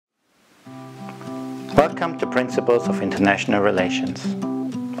Welcome to Principles of International Relations.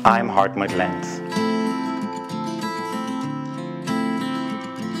 I'm Hartmut Lenz.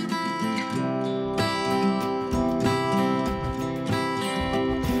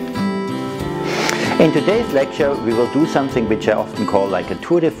 In today's lecture, we will do something which I often call like a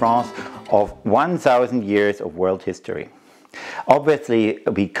tour de France of 1,000 years of world history. Obviously,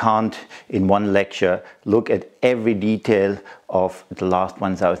 we can't in one lecture look at every detail of the last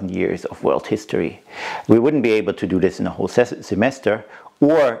 1,000 years of world history. We wouldn't be able to do this in a whole semester,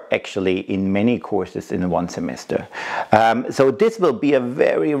 or actually in many courses in one semester. So this will be a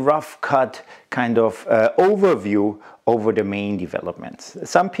very rough cut kind of overview over the main developments.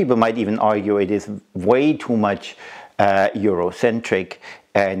 Some people might even argue it is way too much Eurocentric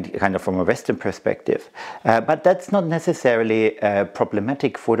and kind of from a Western perspective. But that's not necessarily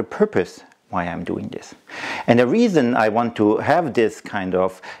problematic for the purpose why I'm doing this. And the reason I want to have this kind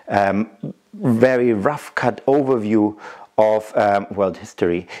of very rough cut overview of world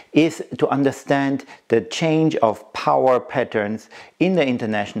history is to understand the change of power patterns in the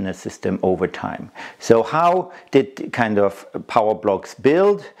international system over time. So how did kind of power blocks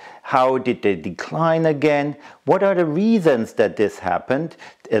build? How did they decline again? What are the reasons that this happened?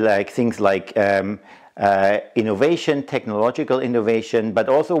 Like things like innovation, technological innovation, but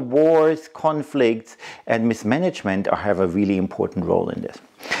also wars, conflicts, and mismanagement have a really important role in this.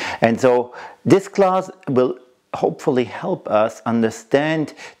 And so this class will hopefully help us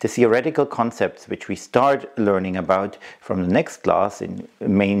understand the theoretical concepts which we start learning about from the next class, in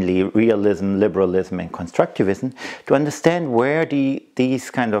mainly realism, liberalism, and constructivism, to understand where these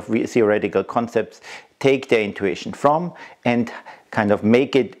kind of theoretical concepts take their intuition from and kind of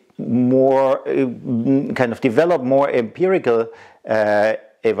make it more, kind of develop more empirical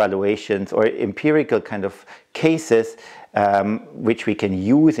evaluations or empirical kind of cases which we can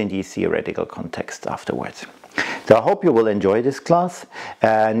use in these theoretical contexts afterwards. So I hope you will enjoy this class,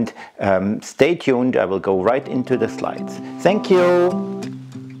 and stay tuned. I will go right into the slides. Thank you.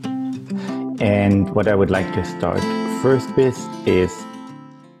 And what I would like to start first with is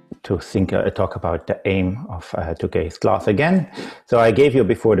to talk about the aim of today's class again. So I gave you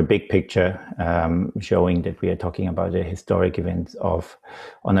before the big picture showing that we are talking about the historic events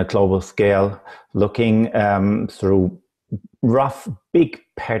on a global scale, looking through rough big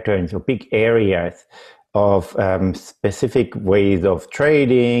patterns or big areas of specific ways of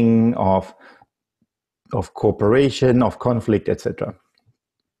trading, of cooperation, of conflict, etc.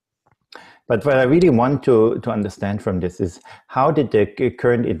 But what I really want to understand from this is, how did the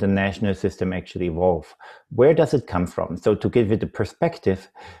current international system actually evolve? Where does it come from? So to give it a perspective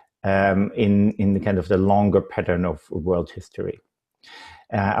in the kind of the longer pattern of world history.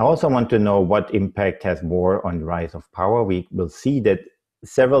 I also want to know what impact has war on the rise of power. We will see that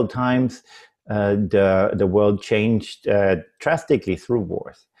several times the world changed drastically through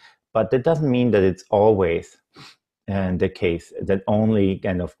wars, but that doesn't mean that it's always the case that only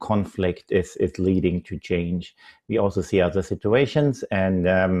kind of conflict is leading to change. We also see other situations, and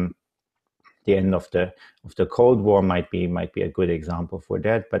the end of the Cold War might be a good example for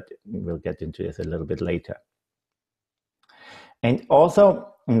that, but we'll get into this a little bit later. And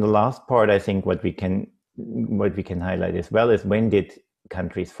also in the last part, I think what we can highlight as well is, when did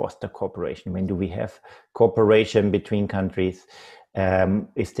countries foster cooperation? When do we have cooperation between countries? Are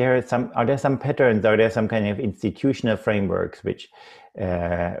there some patterns? Are there some kind of institutional frameworks which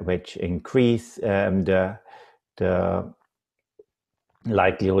increase the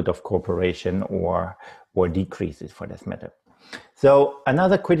likelihood of cooperation or decrease it, for this matter? So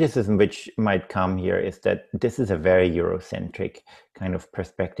another criticism which might come here is that this is a very Eurocentric kind of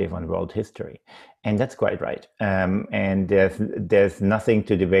perspective on world history, and that's quite right. And there's nothing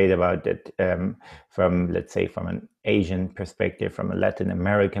to debate about that. From, let's say, from an Asian perspective, from a Latin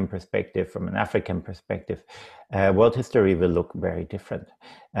American perspective, from an African perspective, world history will look very different.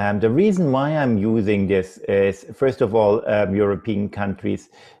 The reason why I'm using this is, first of all, European countries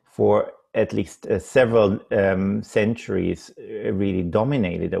for at least several centuries really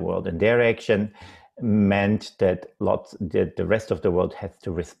dominated the world, and their action meant that the rest of the world has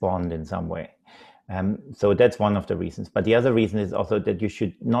to respond in some way. So that's one of the reasons. But the other reason is also that you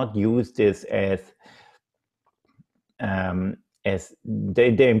should not use this as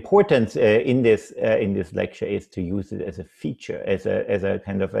the importance in this lecture is to use it as a feature, as a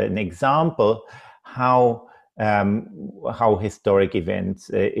kind of an example how historic events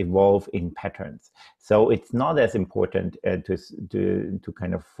evolve in patterns. So it's not as important to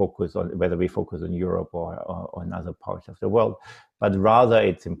kind of focus on whether we focus on Europe or on other parts of the world, but rather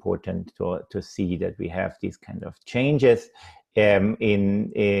it's important to see that we have these kind of changes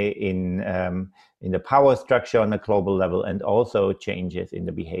in the power structure on a global level, and also changes in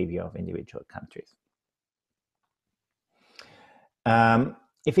the behavior of individual countries.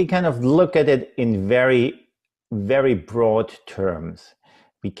 If we kind of look at it in very, very broad terms,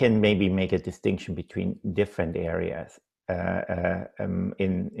 we can maybe make a distinction between different areas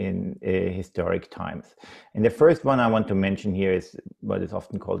in historic times. And the first one I want to mention here is what is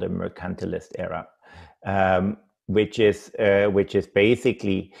often called the mercantilist era, which is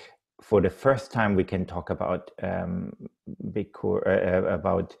basically, for the first time, we can talk about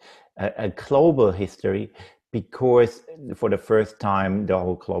a global history, because for the first time the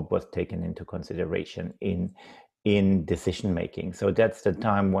whole globe was taken into consideration in decision making. So that's the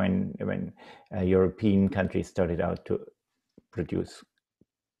time when European countries started out to produce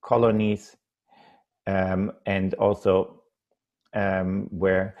colonies, and also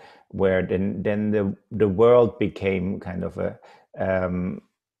where then the world became kind of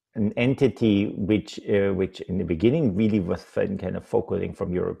an entity which in the beginning really was kind of focusing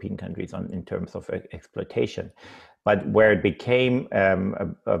from European countries on in terms of exploitation, but where it became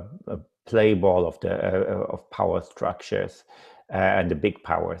a play ball of power structures and the big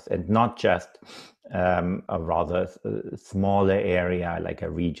powers, and not just a rather smaller area like a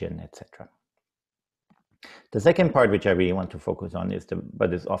region, etc. The second part, which I really want to focus on, is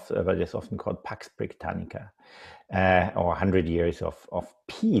what is often called Pax Britannica, or 100 years of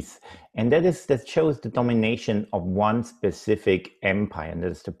peace, and that shows the domination of one specific empire, and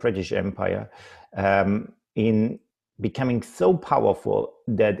that is the British Empire, in becoming so powerful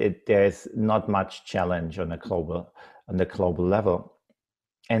that there's not much challenge on the global level.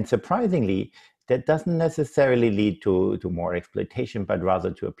 And surprisingly, that doesn't necessarily lead to more exploitation, but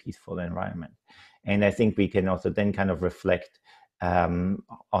rather to a peaceful environment. And I think we can also then kind of reflect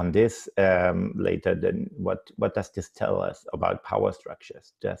on this later. Then what does this tell us about power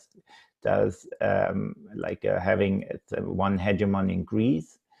structures? Does having one hegemon in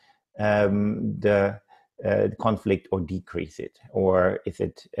Greece the conflict or decrease it, or is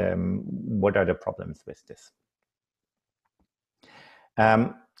it? What are the problems with this?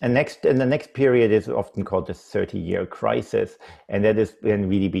 And the next period is often called the 30-year crisis, and that is can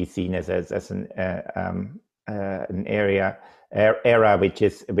really be seen as an era which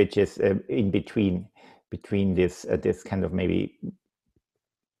is in between this kind of maybe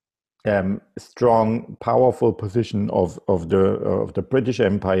strong, powerful position of the British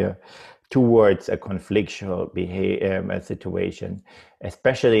Empire towards a conflictual situation,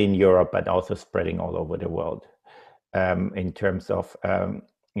 especially in Europe, but also spreading all over the world. In terms of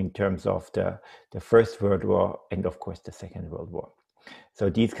the First World War and of course the Second World War. So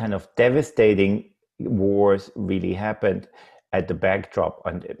these kind of devastating wars really happened at the backdrop,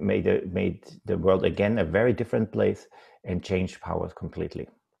 and it made the world again a very different place and changed powers completely.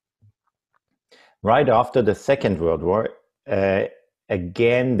 Right after the Second World War,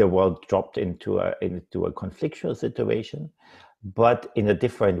 again the world dropped into a conflictual situation, but in a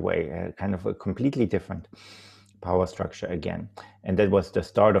different way, kind of a completely different power structure again. And that was the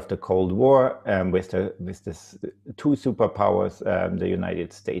start of the Cold War, with this two superpowers, the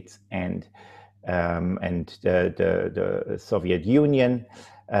United States and the Soviet Union,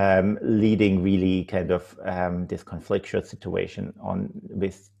 leading really kind of this conflictual situation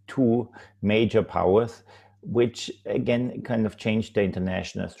with two major powers, which again kind of changed the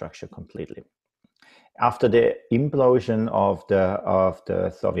international structure completely. After the implosion of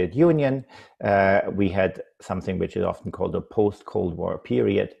the Soviet Union, we had something which is often called a post-Cold War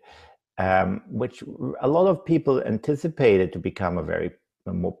period, which a lot of people anticipated to become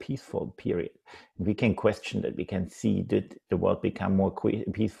a more peaceful period. We can question that. We can see that the world become more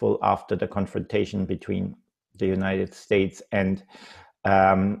peaceful after the confrontation between the United States and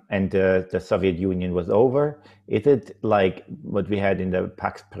the Soviet Union was over. Is it like what we had in the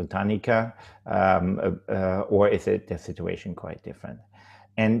Pax Britannica, or is it the situation quite different?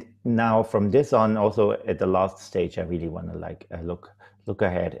 And now from this on, also at the last stage, I really want to look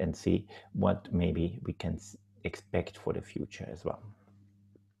ahead and see what maybe we can expect for the future as well.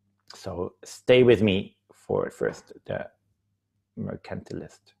 So stay with me for first the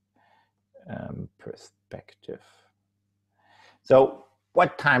mercantilist perspective. So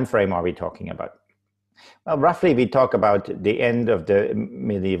what time frame are we talking about? Well, roughly we talk about the end of the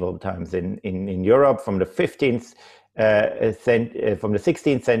medieval times in Europe, from the 16th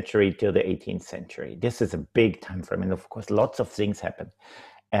century till the 18th century. This is a big time frame, and of course lots of things happen.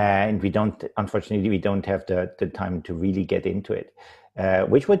 And unfortunately, we don't have the time to really get into it,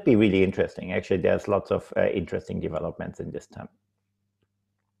 which would be really interesting. Actually, there's lots of interesting developments in this time.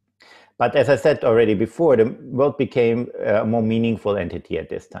 But as I said already before, the world became a more meaningful entity at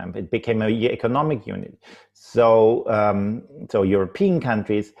this time. It became an economic unit. So, so European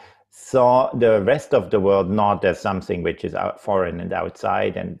countries saw the rest of the world not as something which is foreign and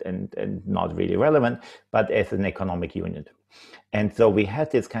outside and not really relevant, but as an economic unit. And so we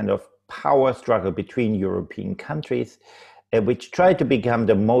had this kind of power struggle between European countries, which tried to become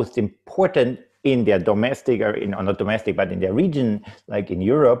the most important in their domestic, or not domestic, but in their region, like in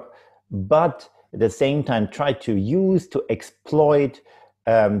Europe, but at the same time tried to use to exploit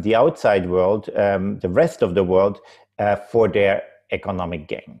the outside world, the rest of the world, for their economic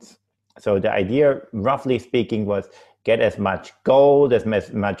gains. So the idea, roughly speaking, was get as much gold, as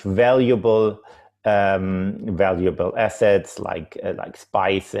much valuable assets like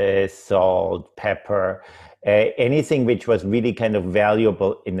spices, salt, pepper, anything which was really kind of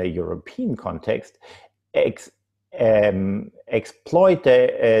valuable in the European context, exploit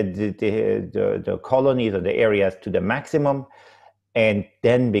the colonies or the areas to the maximum, and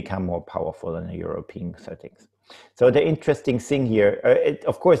then become more powerful in the European settings. So the interesting thing here,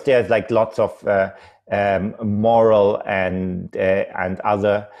 of course, there's like lots of moral and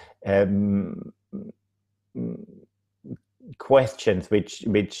other questions which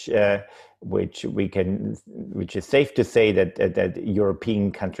is safe to say that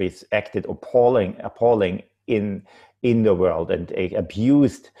European countries acted appalling in the world and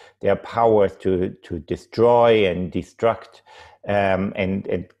abused their powers to destroy and destruct,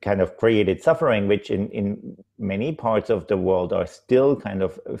 and kind of created suffering, which in many parts of the world are still kind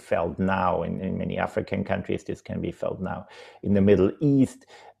of felt now. In many African countries, this can be felt now. In the Middle East,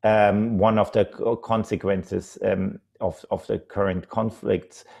 one of the consequences of the current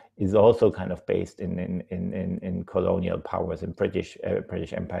conflicts is also kind of based in colonial powers and British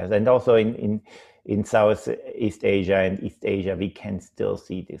empires, and also in Southeast Asia and East Asia, we can still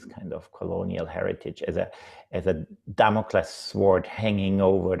see this kind of colonial heritage as a Damocles sword hanging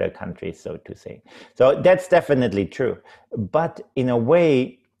over the country, so to say. So that's definitely true. But in a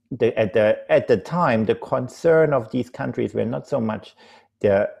way, at the time, the concern of these countries were not so much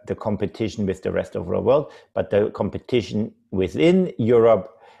the competition with the rest of the world, but the competition within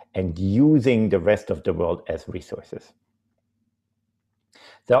Europe and using the rest of the world as resources.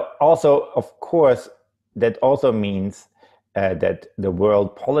 So also, of course, that also means that the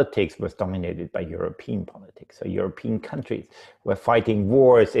world politics was dominated by European politics. So European countries were fighting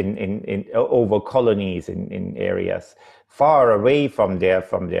wars over colonies in areas far away from their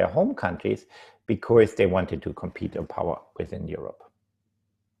home countries, because they wanted to compete on power within Europe.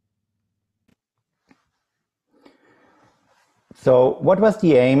 So what was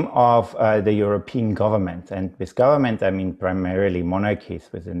the aim of the European governments? And with governments, I mean primarily monarchies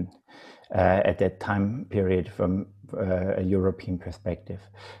within at that time period from a European perspective.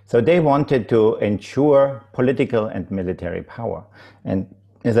 So they wanted to ensure political and military power. And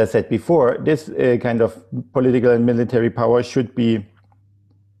as I said before, this kind of political and military power should be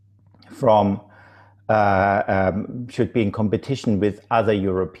should be in competition with other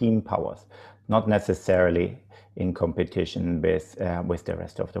European powers, not necessarily in competition with the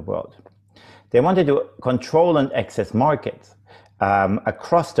rest of the world. They wanted to control and access markets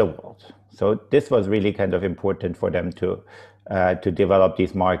across the world. So this was really kind of important for them to develop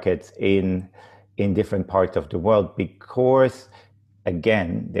these markets in different parts of the world, because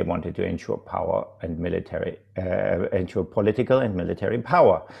again, they wanted to ensure power and military, ensure political and military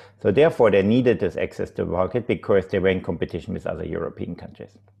power. So therefore, they needed this access to the market because they were in competition with other European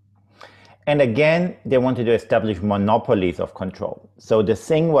countries. And again, they wanted to establish monopolies of control. So the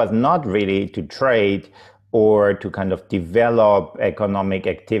thing was not really to trade or to kind of develop economic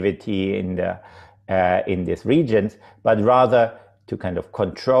activity in these regions, but rather to kind of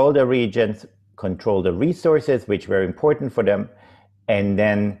control the regions, control the resources which were important for them, and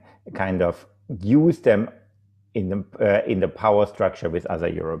then kind of use them in the power structure with other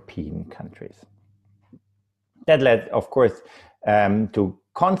European countries. That led, of course, to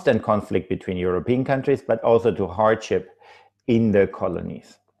constant conflict between European countries, but also to hardship in the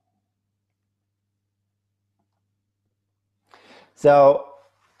colonies. So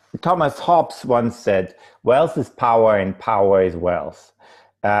Thomas Hobbes once said, "Wealth is power and power is wealth,"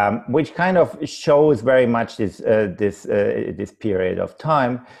 which kind of shows very much this period of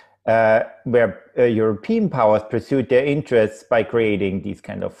time where European powers pursued their interests by creating these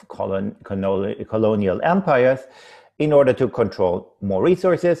kind of colonial empires in order to control more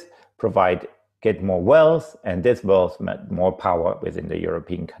resources, get more wealth, and this wealth meant more power within the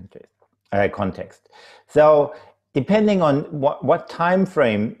European countries context. So depending on what time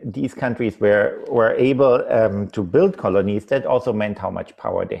frame these countries were able to build colonies, that also meant how much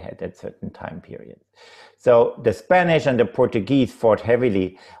power they had at certain time periods. So the Spanish and the Portuguese fought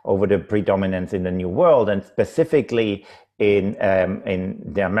heavily over the predominance in the New World, and specifically in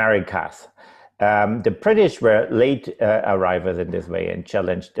the Americas. The British were late arrivals in this way and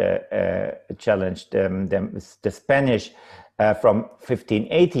challenged the Spanish from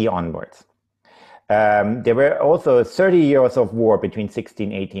 1580 onwards. There were also 30 years of war between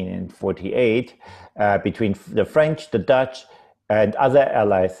 1618 and 48 between the French, the Dutch, and other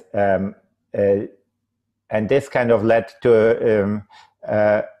allies. And this kind of led to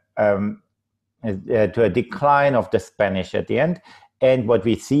a decline of the Spanish at the end. And what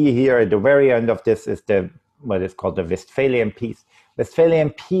we see here at the very end of this is what is called the Westphalian Peace.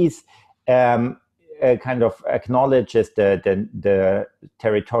 Westphalian Peace kind of acknowledges the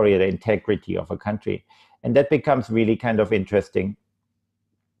territorial integrity of a country. And that becomes really kind of interesting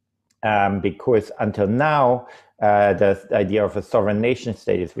because until now, the idea of a sovereign nation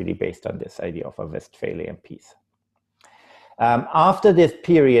state is really based on this idea of a Westphalian peace. After this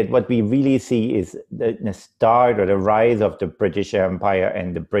period, what we really see is the start or the rise of the British Empire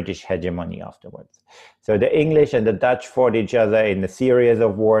and the British hegemony afterwards. So the English and the Dutch fought each other in a series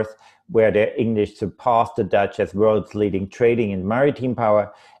of wars where the English surpassed the Dutch as world's leading trading and maritime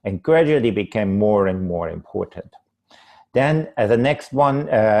power and gradually became more and more important. Then, as the next one,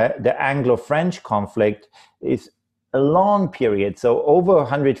 the Anglo-French conflict is a long period, so over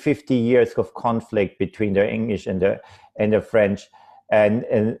 150 years of conflict between the English and the French,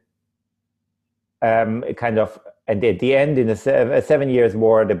 and kind of, and at the end, in the 7 Years'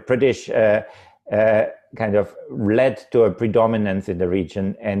 War, the British kind of led to a predominance in the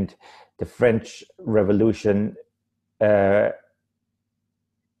region, and the French Revolution ended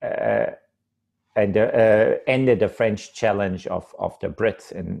the French challenge of the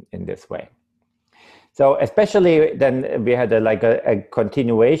Brits in this way. So especially then we had a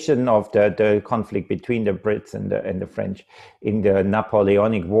continuation of the conflict between the Brits and the French in the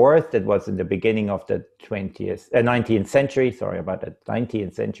Napoleonic Wars that was in the beginning of the 19th century, sorry about that,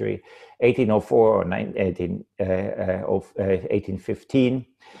 19th century, 1804 or 1815,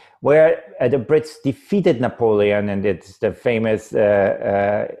 where the Brits defeated Napoleon, and it's the famous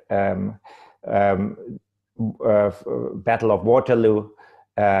Battle of Waterloo.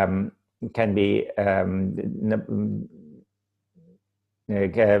 Can be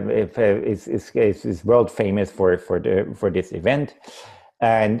is world famous for this event,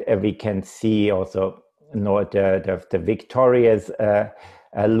 and we can see also the victorious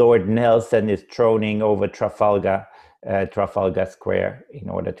Lord Nelson is throning over Trafalgar Square in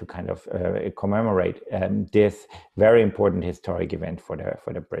order to kind of commemorate this very important historic event for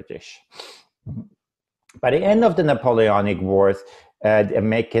the British. By the end of the Napoleonic Wars, the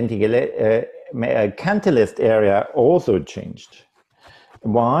mercantilist area also changed.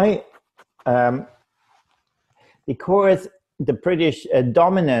 Why? Because the British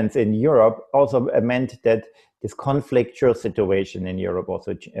dominance in Europe also meant that this conflictual situation in Europe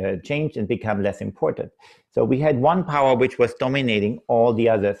also changed and became less important. So we had one power which was dominating all the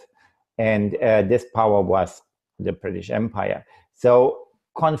others, and this power was the British Empire. So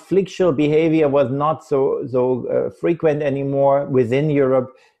conflictual behavior was not so frequent anymore within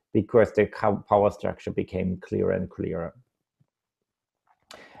Europe because the power structure became clearer and clearer.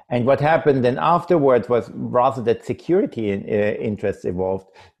 And what happened then afterwards was rather that security interests evolved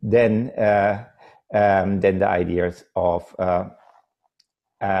than the ideas of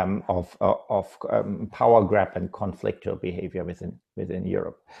power grab and conflictual behavior within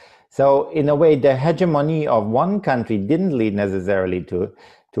Europe. So in a way, the hegemony of one country didn't lead necessarily to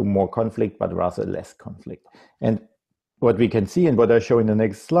more conflict, but rather less conflict. And what we can see, and what I show in the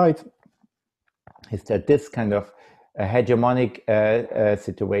next slide, is that this kind of hegemonic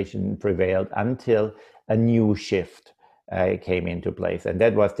situation prevailed until a new shift came into place. And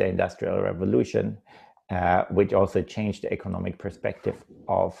that was the Industrial Revolution, which also changed the economic perspective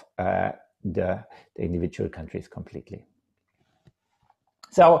of the individual countries completely.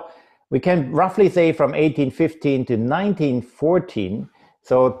 So we can roughly say from 1815 to 1914,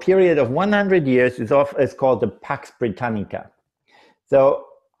 so a period of 100 years is called the Pax Britannica. So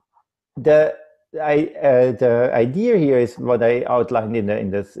the idea here is what I outlined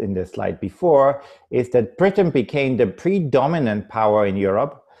in the slide before, is that Britain became the predominant power in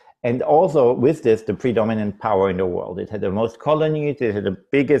Europe, and also with this, the predominant power in the world. It had the most colonies, it had the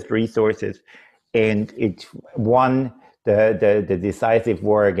biggest resources, and it won the decisive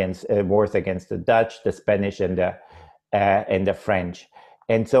wars against the Dutch, the Spanish, and the French.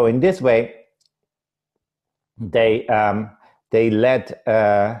 And so in this way, they led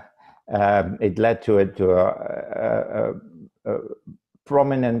it led to a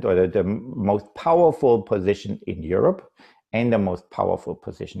prominent, or the most powerful position in Europe and the most powerful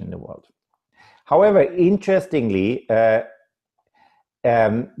position in the world. However, interestingly, the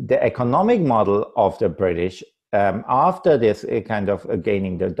economic model of the British after this kind of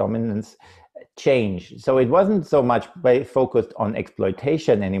gaining the dominance changed. So it wasn't so much focused on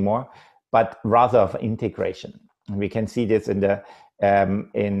exploitation anymore, but rather of integration. And we can see this in the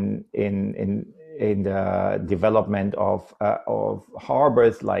in the development of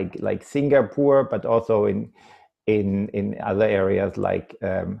harbors like Singapore, but also in other areas like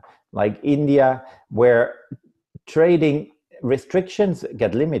India, where trading restrictions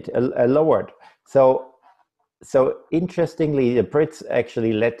get lowered. So interestingly, the Brits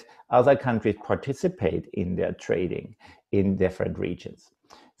actually let other countries participate in their trading in different regions.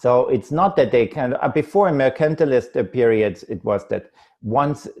 So it's not that they can, before in mercantilist periods, it was that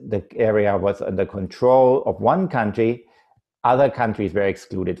once the area was under control of one country, other countries were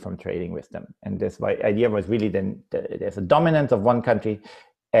excluded from trading with them. And this idea was really then there's a dominance of one country,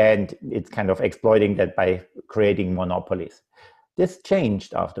 and it's kind of exploiting that by creating monopolies. This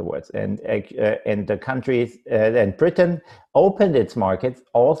changed afterwards, and the countries and Britain opened its markets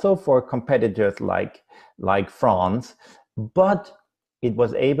also for competitors like France, but it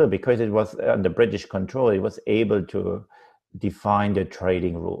was able, because it was under British control, it was able to define the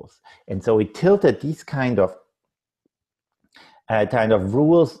trading rules, and so it tilted these kind of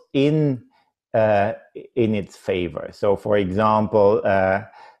rules in its favor. So, for example,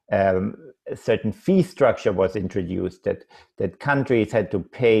 a certain fee structure was introduced that countries had to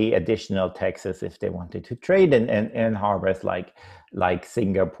pay additional taxes if they wanted to trade in harbors like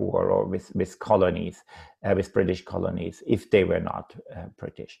Singapore, or with colonies, with British colonies, if they were not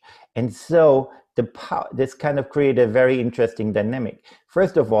British. And so this kind of created a very interesting dynamic.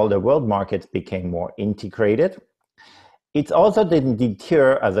 First of all, the world markets became more integrated. It also didn't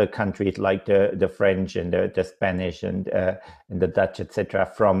deter other countries like the French and the Spanish and the Dutch, etc.,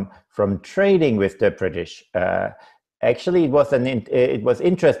 from trading with the British. Actually, it was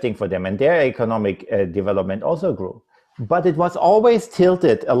interesting for them, and their economic development also grew. But it was always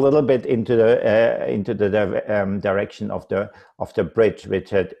tilted a little bit into the direction of the British,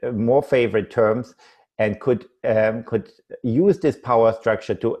 which had more favored terms and could use this power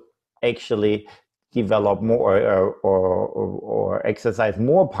structure to actually develop more or exercise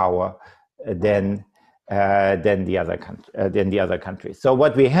more power than the other countries. So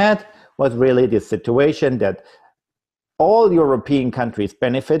what we had was really this situation that all European countries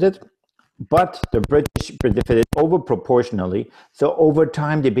benefited, but the British benefited over proportionally. So over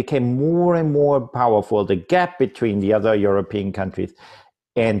time, they became more and more powerful. The gap between the other European countries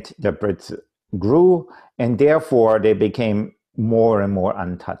and the Brits grew, and therefore they became more and more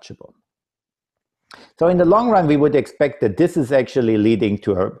untouchable. So in the long run, we would expect that this is actually leading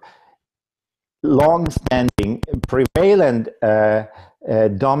to a long-standing, prevalent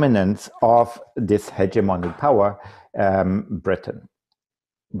dominance of this hegemonic power, Britain.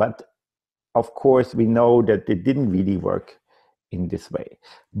 But of course, we know that it didn't really work in this way.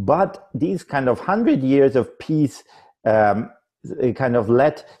 But these kind of 100 years of peace it kind of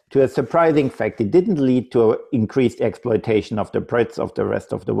led to a surprising fact. It didn't lead to increased exploitation of the Brits of the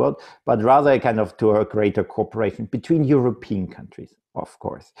rest of the world, but rather kind of to a greater cooperation between European countries, of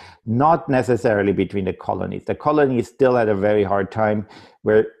course, not necessarily between the colonies. The colonies still had a very hard time,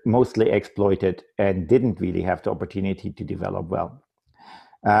 were mostly exploited and didn't really have the opportunity to develop well.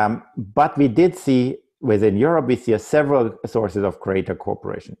 But we did see within Europe, we see several sources of greater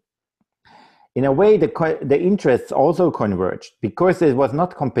cooperation. In a way, the interests also converged, because it was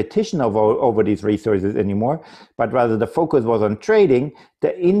not competition over these resources anymore, but rather the focus was on trading.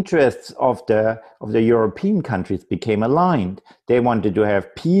 The interests of the European countries became aligned. They wanted to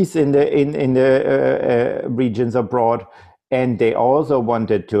have peace in the regions abroad, and they also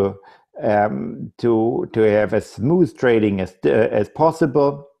wanted to have as smooth trading as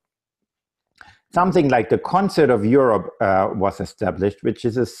possible. Something like the Concert of Europe was established, which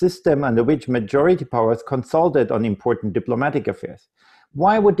is a system under which majority powers consulted on important diplomatic affairs.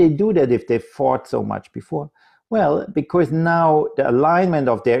 Why would they do that if they fought so much before? Well, because now the alignment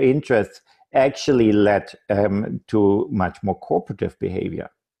of their interests actually led to much more cooperative behavior.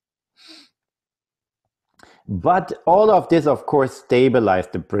 But all of this, of course,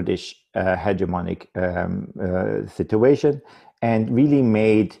 stabilized the British hegemonic situation and really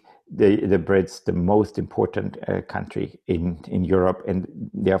made the Brits the most important country in Europe, and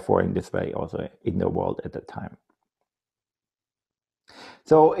therefore in this way also in the world at the time.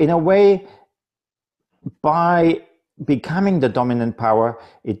 So in a way, by becoming the dominant power,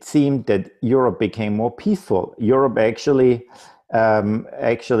 it seemed that Europe became more peaceful. Europe actually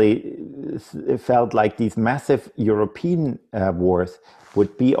felt like these massive European wars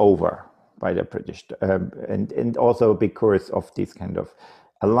would be over by the British, and also because of these kind of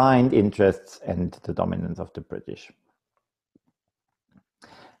aligned interests and the dominance of the British.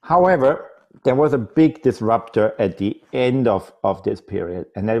 However, there was a big disruptor at the end of this period,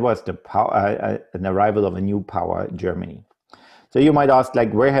 and that was the an arrival of a new power, Germany. So you might ask,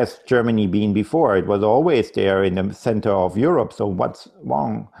 like, where has Germany been before? It was always there in the center of Europe. So what's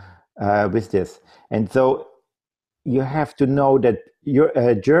wrong with this? And so you have to know that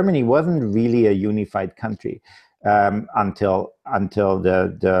Germany wasn't really a unified country until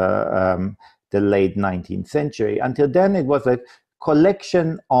the late 19th century. Until then, it was a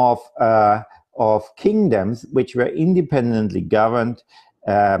collection of kingdoms which were independently governed,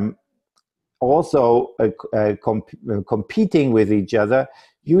 also competing with each other,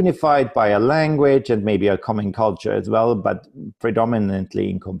 unified by a language and maybe a common culture as well, but predominantly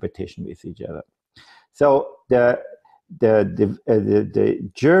in competition with each other. So the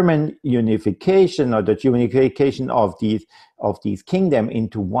German unification, or the unification of these kingdoms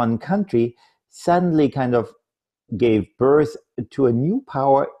into one country, suddenly kind of gave birth to a new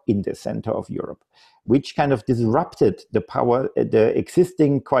power in the center of Europe, which kind of disrupted the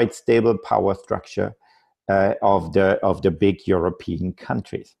existing quite stable power structure of the big European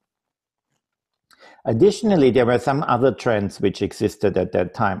countries. Additionally, there were some other trends which existed at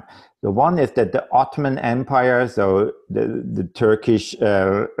that time. The one is that the Ottoman Empire, so the Turkish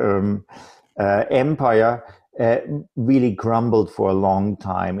empire, really crumbled for a long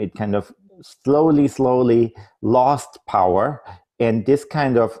time. It kind of slowly lost power, and this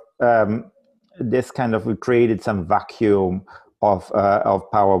kind of created some vacuum of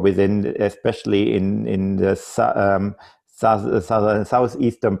power within, especially in the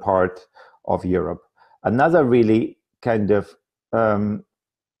southeastern part of Europe. Another really kind of another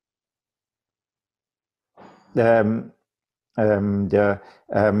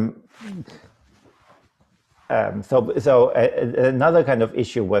kind of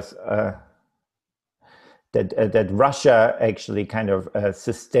issue was that Russia actually kind of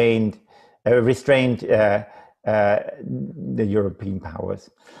restrained the European powers.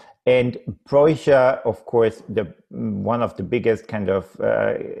 And Prussia, of course, one of the biggest kind of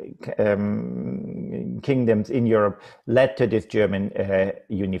kingdoms in Europe, led to this German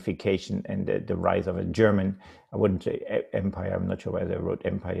unification and the rise of a German, I wouldn't say empire, I'm not sure whether I wrote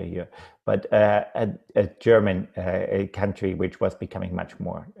empire here, but a German country which was becoming much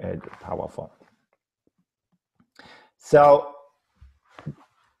more powerful. So,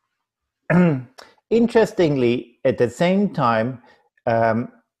 interestingly, at the same time,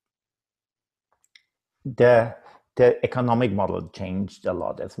 the economic model changed a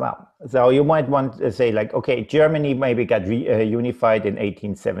lot as well. So you might want to say, like, okay, Germany maybe got unified in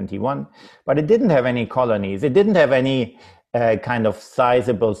 1871, but it didn't have any colonies. It didn't have any kind of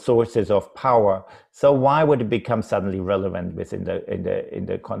sizable sources of power. So why would it become suddenly relevant within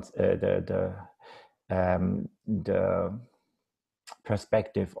the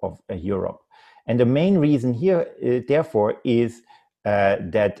perspective of Europe? And the main reason here, therefore, is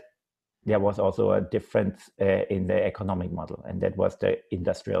that there was also a difference in the economic model, and that was the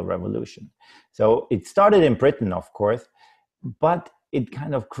Industrial Revolution. So it started in Britain, of course, but it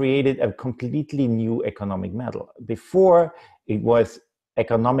kind of created a completely new economic model. Before, it was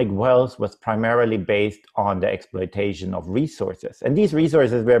economic wealth was primarily based on the exploitation of resources, and these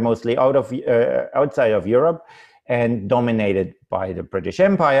resources were mostly outside of Europe and dominated by the British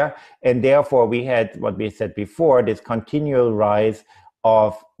Empire, and therefore we had what we said before, this continual rise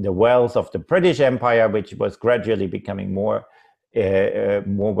of the wealth of the British Empire, which was gradually becoming more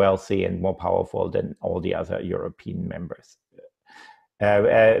wealthy and more powerful than all the other European neighbors.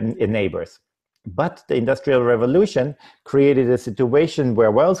 But the Industrial Revolution created a situation where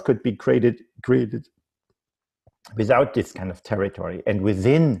wealth could be created without this kind of territory and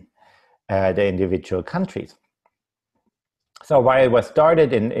within the individual countries. So while it was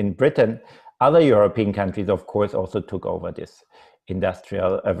started in Britain, other European countries, of course, also took over this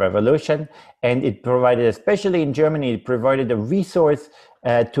Industrial Revolution, and it provided, especially in Germany, it provided a resource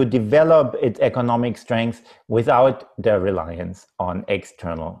to develop its economic strength without the reliance on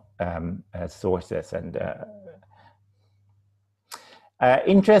external sources. And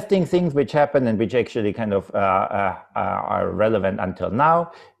interesting things which happened and which actually kind of are relevant until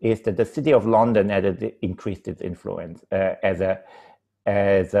now is that the city of London increased its influence as a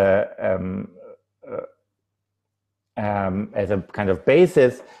kind of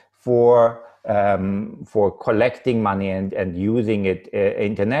basis for collecting money and using it,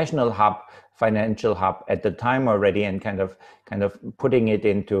 international hub, financial hub at the time already, and kind of putting it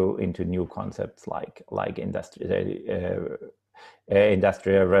into new concepts like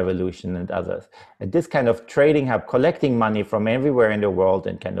industrial revolution and others. And this kind of trading hub, collecting money from everywhere in the world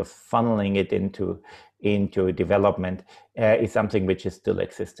and kind of funneling it into development, is something which is still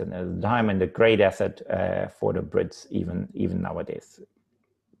existent at the time, and a great asset for the Brits even nowadays.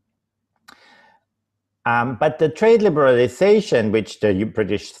 But the trade liberalization, which the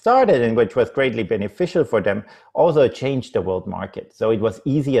British started and which was greatly beneficial for them, also changed the world market. So it was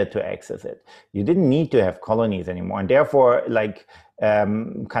easier to access it. You didn't need to have colonies anymore. And therefore, like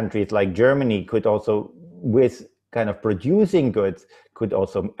countries like Germany could also, with kind of producing goods, could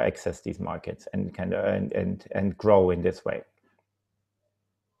also access these markets and and grow in this way.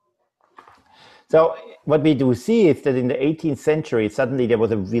 So what we do see is that in the 18th century, suddenly there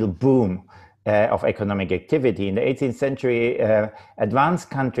was a real boom of economic activity. In the 18th century, advanced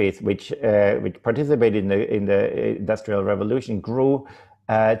countries which participated in the Industrial Revolution grew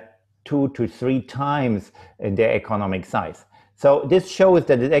 2 to 3 times in their economic size. So this shows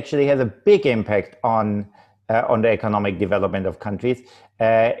that it actually has a big impact on the economic development of countries,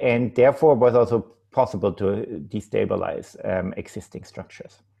 and therefore was also possible to destabilize existing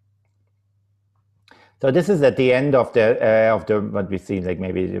structures. So this is at the end of the what we see, like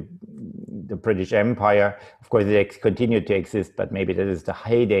maybe the British Empire. Of course, it continued to exist, but maybe this is the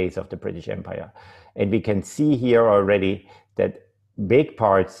heydays of the British Empire. And we can see here already that big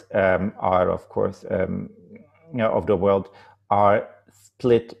parts are, of course, of the world are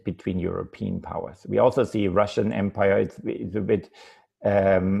split between European powers. We also see Russian Empire. It's a bit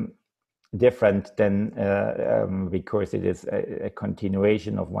different than because it is a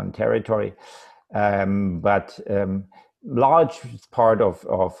continuation of one territory. But large part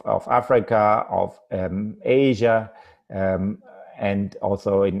of Africa, of Asia, and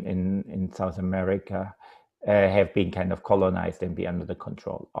also in South America have been kind of colonized and be under the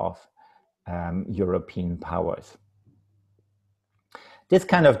control of European powers. This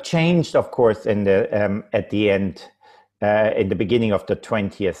kind of changed, of course, in the at the end, in the beginning of the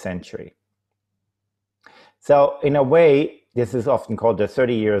 20th century. So in a way, this is often called the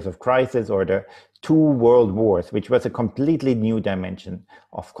 30 years of crisis, or the 2 world wars, which was a completely new dimension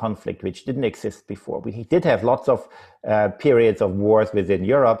of conflict, which didn't exist before. We did have lots of periods of wars within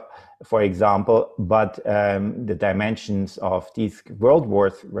Europe, for example, but the dimensions of these world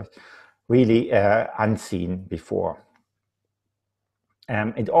wars were really unseen before.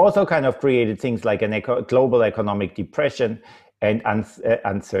 It also kind of created things like a global economic depression and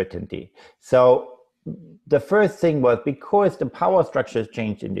uncertainty. So the first thing was, because the power structures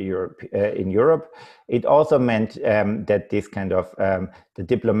changed in Europe, it also meant that this kind of the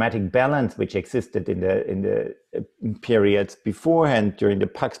diplomatic balance which existed in the periods beforehand during the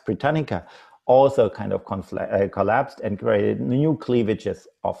Pax Britannica also kind of collapsed and created new cleavages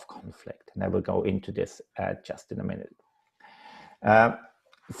of conflict. And I will go into this just in a minute.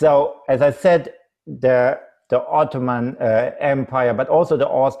 So, as I said, the Ottoman Empire, but also the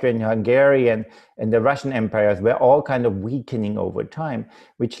Austrian, Hungarian, and the Russian empires were all kind of weakening over time,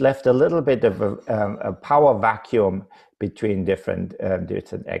 which left a little bit of a power vacuum between different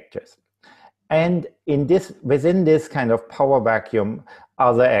actors. And within this kind of power vacuum,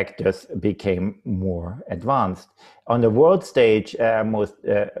 other actors became more advanced. On the world stage,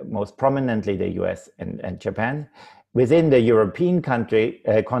 most prominently the US and Japan. Within the European country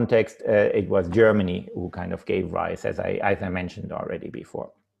context, it was Germany who kind of gave rise, as I mentioned already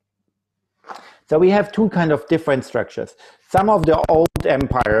before. So we have 2 kind of different structures. Some of the old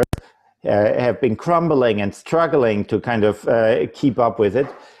empires have been crumbling and struggling to kind of keep up with it,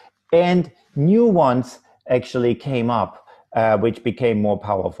 and new ones actually came up, which became more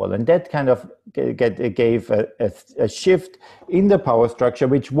powerful, and that kind of gave a shift in the power structure,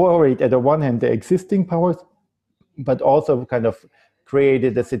 which worried, at the one hand, the existing powers, but also kind of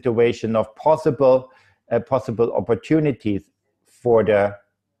created a situation of possible opportunities for the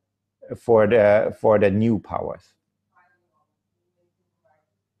new powers.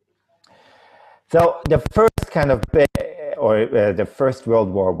 So the first kind of the First World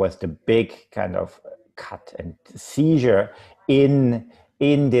War was the big kind of cut and seizure in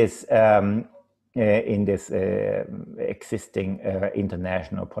this existing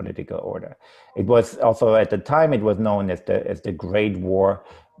international political order. It was also, at the time, it was known as the Great War,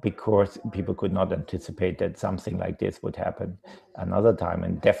 because people could not anticipate that something like this would happen another time,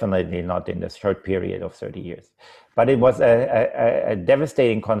 and definitely not in the short period of 30 years. But it was a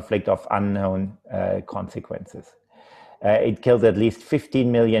devastating conflict of unknown consequences. It killed at least 15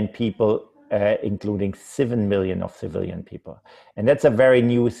 million people including 7 million of civilian people. And that's a very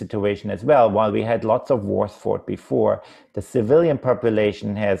new situation as well. While we had lots of wars fought before, the civilian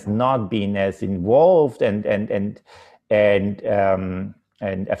population has not been as involved and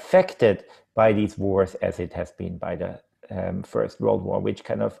affected by these wars as it has been by the First World War, which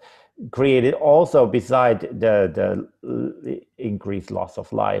kind of created also, beside the increased loss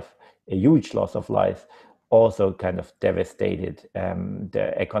of life, a huge loss of life, also kind of devastated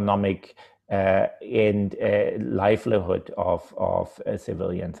the economic and livelihood of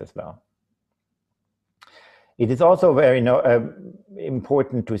civilians as well. It is also very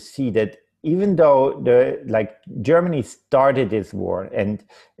important to see that even though Germany started this war and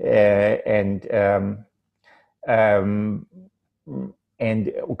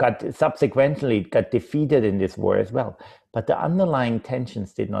subsequently got defeated in this war as well, but the underlying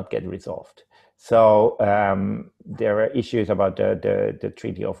tensions did not get resolved. So there are issues about the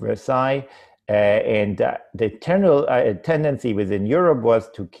Treaty of Versailles, and the general tendency within Europe was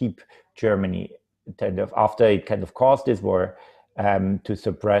to keep Germany after it kind of caused this war, to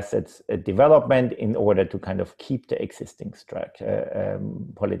suppress its development in order to kind of keep the existing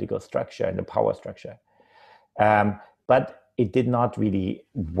political structure and the power structure. But it did not really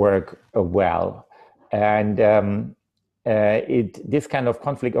work well. And this kind of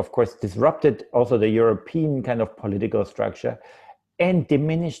conflict, of course, disrupted also the European kind of political structure and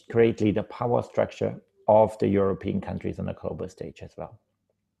diminished greatly the power structure of the European countries on a global stage as well.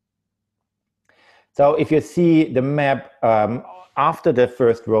 So if you see the map, after the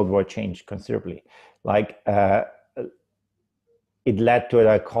First World War changed considerably. It led to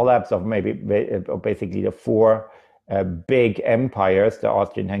the collapse of basically the four big empires: the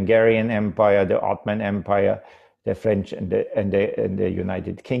Austrian-Hungarian Empire, the Ottoman Empire, the French, and the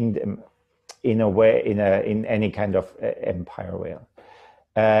United Kingdom. In any kind of empire way.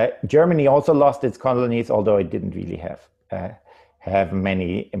 Germany also lost its colonies, although it didn't really have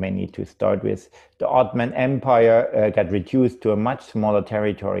many to start with. The Ottoman Empire got reduced to a much smaller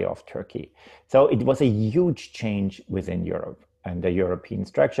territory of Turkey. So it was a huge change within Europe and the European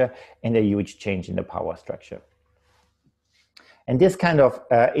structure, and a huge change in the power structure. And this kind of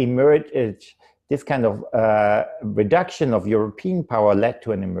reduction of European power led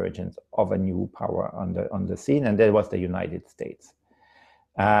to an emergence of a new power on the scene, and that was the United States.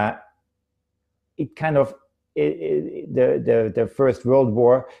 The First World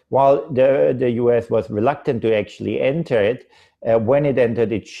War, while the US was reluctant to actually enter it, when it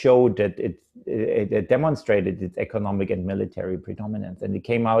entered, it showed that it demonstrated its economic and military predominance, and it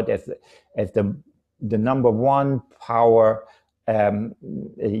came out as the number one power on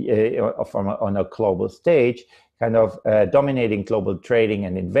a global stage, kind of dominating global trading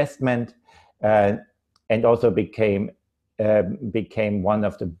and investment, and also became one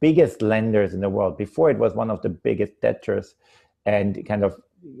of the biggest lenders in the world. Before, it was one of the biggest debtors, and kind of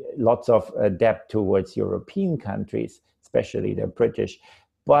lots of debt towards European countries, especially the British.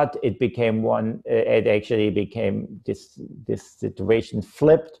 But it became this situation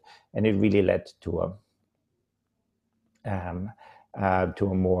flipped, and it really led to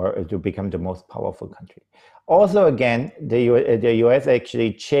become the most powerful country. Also, again, the US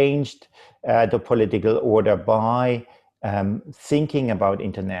actually changed the political order by thinking about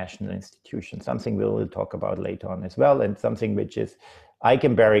international institutions, something we will talk about later on as well, and something which is,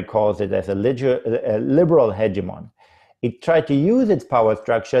 Eikenberry calls it as a liberal hegemon. It tried to use its power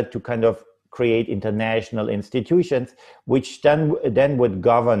structure to kind of create international institutions, which then would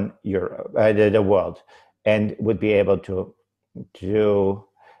govern Europe, the world, and would be able to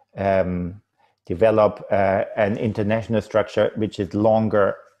develop an international structure which is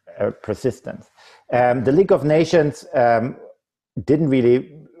longer persistent. The League of Nations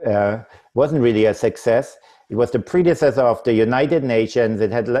wasn't really a success. It was the predecessor of the United Nations.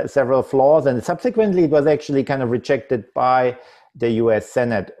 It had several flaws, and subsequently it was actually kind of rejected by the US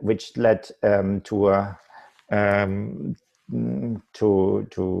Senate, which led to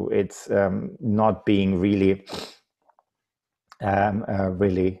its not being really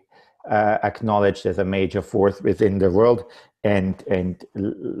acknowledged as a major force within the world, and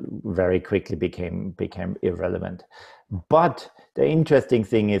very quickly became irrelevant. But the interesting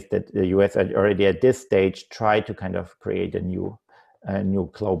thing is that the US had already at this stage tried to kind of create a new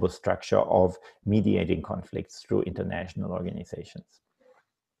global structure of mediating conflicts through international organizations.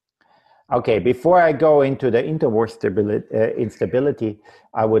 Okay, before I go into the interwar instability,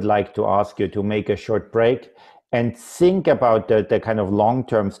 I would like to ask you to make a short break and think about the kind of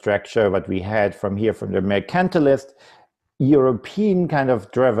long-term structure that we had from the mercantilist, European kind of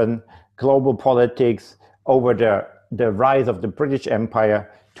driven global politics over the the rise of the British Empire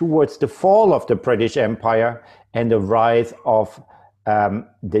towards the fall of the British Empire and the rise of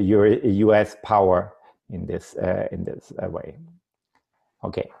the US power in this way.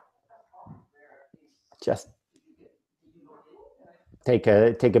 Okay, just take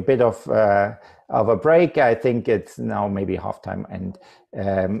a bit of a break. I think it's now maybe halftime, and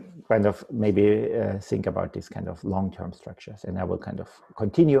kind of maybe think about these kind of long-term structures, and I will kind of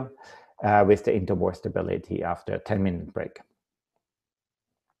continue with the interwar stability after a 10-minute break.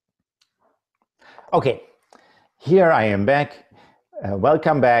 Okay, here I am back.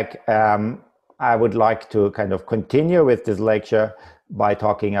 Welcome back. I would like to kind of continue with this lecture by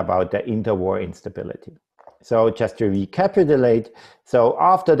talking about the interwar instability. So just to recapitulate, so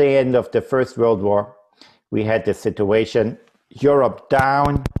after the end of the First World War, we had the situation, Europe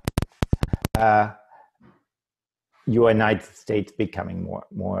down, United States becoming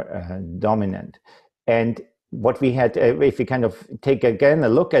more dominant. And what we had, if we kind of take again a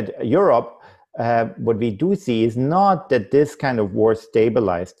look at Europe, what we do see is not that this kind of war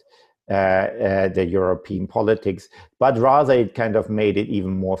stabilized the European politics, but rather it kind of made it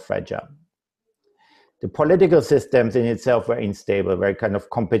even more fragile. The political systems in itself were unstable, were kind of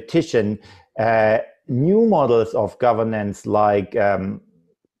competition. New models of governance like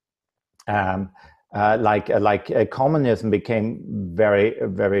communism became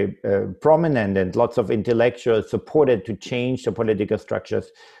very prominent, and lots of intellectuals supported to change the political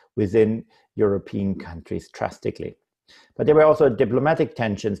structures within European countries drastically. But there were also diplomatic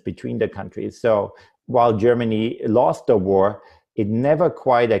tensions between the countries. So while Germany lost the war, it never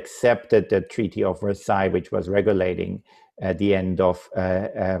quite accepted the Treaty of Versailles, which was regulating the end of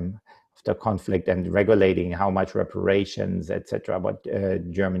the conflict and regulating how much reparations, etc., what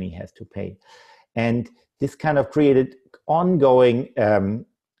Germany has to pay. And this kind of created ongoing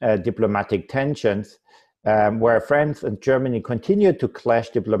diplomatic tensions where France and Germany continued to clash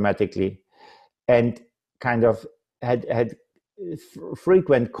diplomatically and kind of had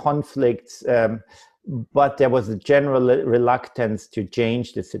frequent conflicts, but there was a general reluctance to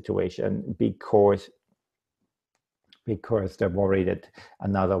change the situation because they're worried that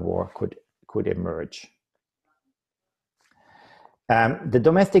another war could emerge. The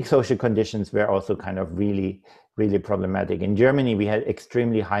domestic social conditions were also kind of really problematic. In Germany, we had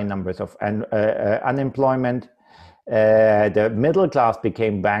extremely high numbers of unemployment. The middle class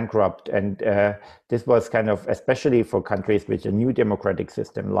became bankrupt, and this was kind of, especially for countries with a new democratic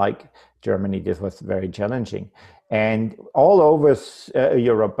system like Germany, this was very challenging. And all over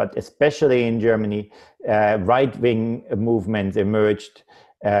Europe, but especially in Germany, right-wing movements emerged,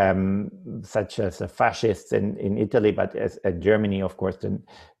 such as the fascists in Italy, but as Germany, of course,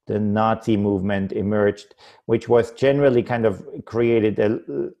 the Nazi movement emerged, which was generally kind of created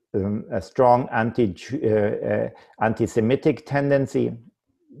a strong anti-Semitic tendency,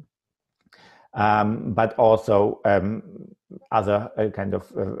 but also other kind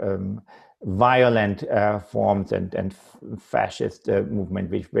of violent forms and fascist movement,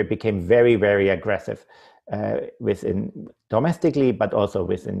 which became very aggressive within domestically, but also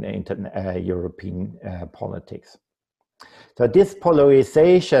within European politics. So this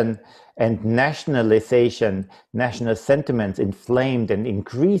polarization and nationalization, national sentiments inflamed and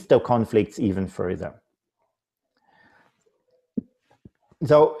increased the conflicts even further.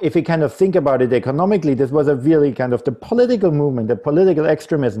 So if we kind of think about it economically, this was a really kind of the political movement, the political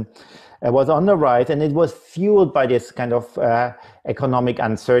extremism was on the rise, and it was fueled by this kind of economic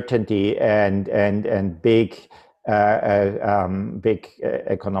uncertainty and big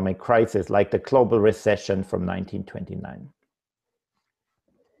economic crisis like the global recession from 1929.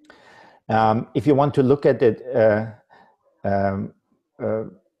 If you want to look at it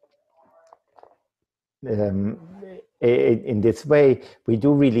in this way, we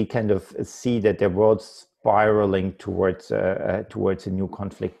do really kind of see that the world's spiraling towards a new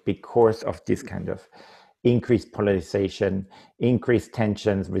conflict because of this kind of increased polarization, increased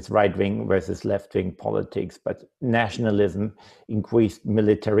tensions with right-wing versus left-wing politics, but nationalism, increased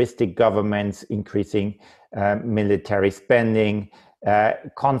militaristic governments, increasing military spending,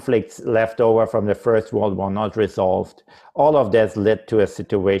 conflicts left over from the First World War not resolved. All of this led to a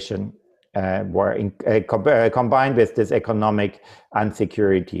situation where, combined with this economic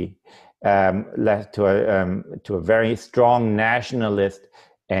insecurity, led to a very strong nationalist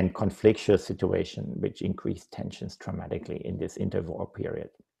and conflictual situation, which increased tensions dramatically in this interwar period.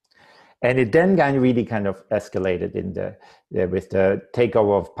 And it then really kind of escalated with the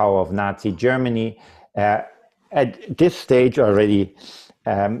takeover of power of Nazi Germany. At this stage already,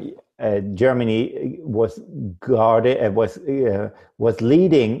 Germany was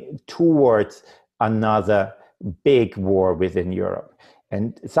leading towards another big war within Europe.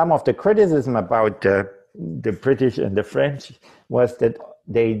 And some of the criticism about the British and the French was that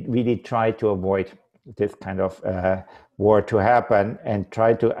they really tried to avoid this kind of war to happen and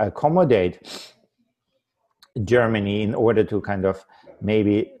try to accommodate Germany in order to kind of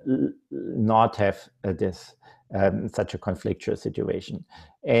maybe not have this such a conflictual situation.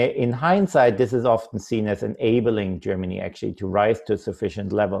 In hindsight, this is often seen as enabling Germany actually to rise to a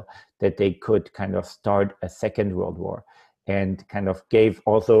sufficient level that they could kind of start a Second World War, and kind of gave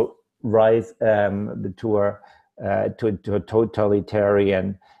also rise to a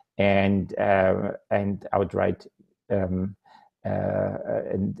totalitarian and outright and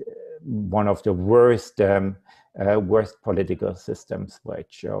one of the worst political systems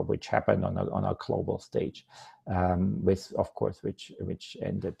which happened on a global stage, with of course which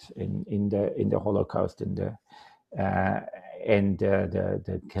ended in the Holocaust and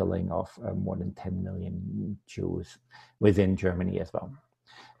the killing of more than 10 million Jews within Germany as well.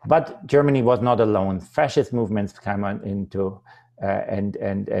 But Germany was not alone. Fascist movements came into and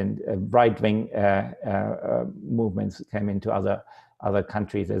right-wing movements came into other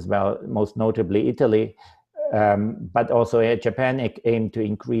countries as well, most notably Italy. But also Japan aimed to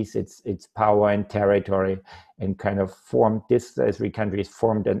increase its power and territory, and kind of formed these three countries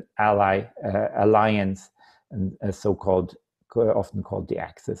formed an alliance, and so-called, often called the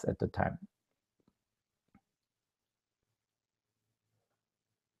Axis at the time.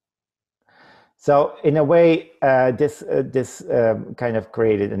 So in a way, this kind of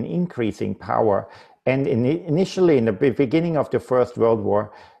created an increasing power. And initially, in the beginning of the First World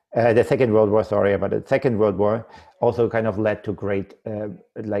War, the Second World War, sorry, but the Second World War also kind of led to great,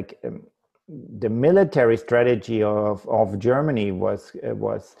 the military strategy of Germany was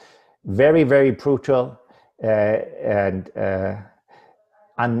very, very brutal and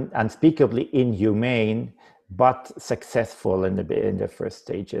unspeakably inhumane, but successful in the first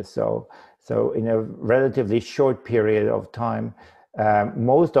stages. So in a relatively short period of time,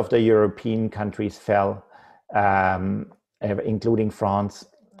 most of the European countries fell, including France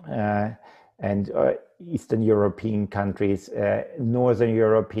and Eastern European countries, Northern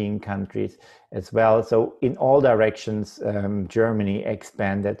European countries as well. So in all directions, Germany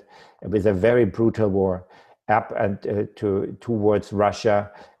expanded with a very brutal war up and towards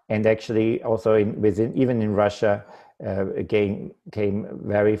Russia, and actually also even in Russia, again came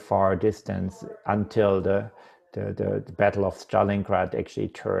very far distance until the Battle of Stalingrad actually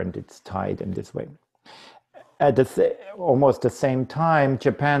turned its tide in this way. At almost the same time,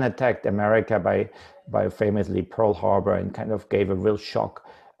 Japan attacked America by famously Pearl Harbor, and kind of gave a real shock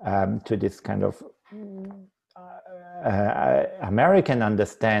to this kind of American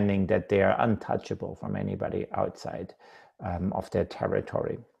understanding that they are untouchable from anybody outside of their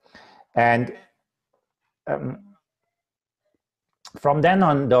territory. And from then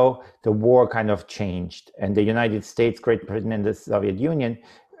on, though, the war kind of changed, and the United States, Great Britain, and the Soviet Union,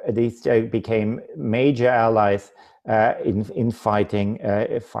 these became major allies in fighting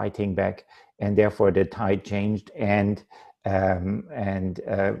back, and therefore the tide changed, and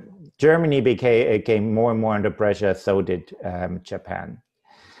Germany became more and more under pressure. So did Japan.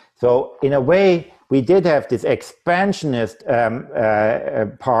 So in a way, we did have this expansionist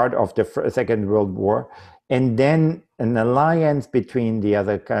part of the Second World War, and then an alliance between the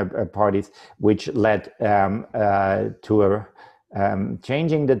other parties, which led to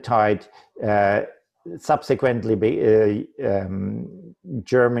changing the tide. Subsequently,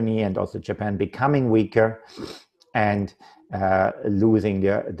 Germany and also Japan becoming weaker and losing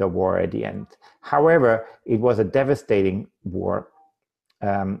the war at the end. However, it was a devastating war,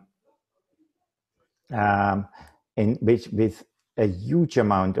 with a huge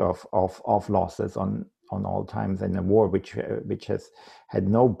amount of losses on all times, in a war which has had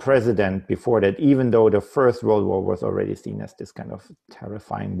no precedent before that. Even though the First World War was already seen as this kind of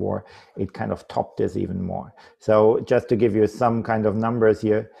terrifying war, it kind of topped this even more. So just to give you some kind of numbers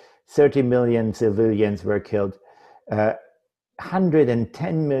here, 30 million civilians were killed,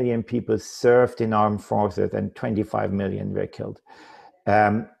 110 million people served in armed forces, and 25 million were killed.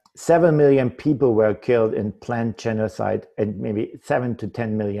 7 million people were killed in planned genocide, and maybe 7 to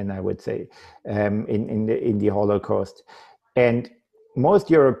 10 million, I would say, in the Holocaust. And most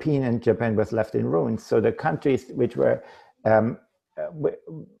European and Japan was left in ruins. So the countries which were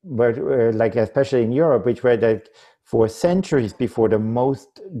like, especially in Europe, which were like for centuries before, the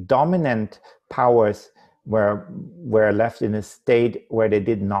most dominant powers were left in a state where they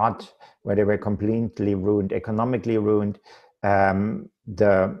were completely ruined, economically ruined.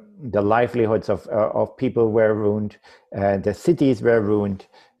 The livelihoods of people were ruined, the cities were ruined,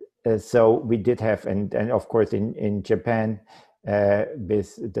 so we did have, and of course in Japan,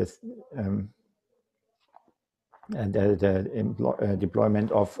 with this the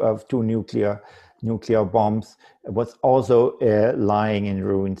deployment of two nuclear bombs was also lying in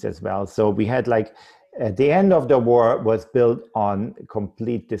ruins as well. So we had like the end of the war was built on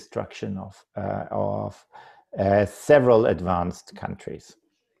complete destruction of several advanced countries.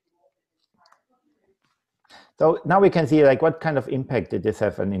 So now we can see like what kind of impact did this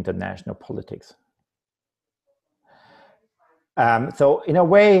have on international politics. So in a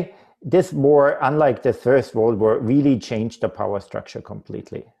way, this war, unlike the First World War, really changed the power structure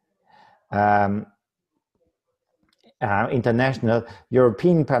completely. International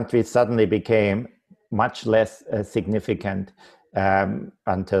European countries suddenly became much less significant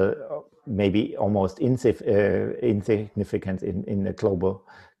until maybe almost insignificant in the global,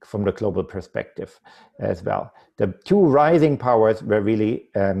 from the global perspective as well. The two rising powers were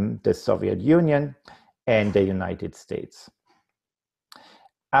really the Soviet Union and the United States.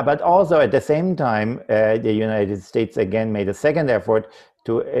 But also at the same time, the United States again made a second effort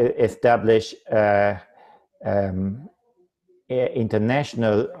to establish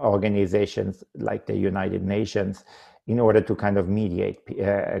international organizations like the United Nations in order to kind of mediate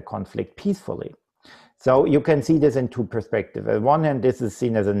a conflict peacefully. So you can see this in two perspectives. On one hand, this is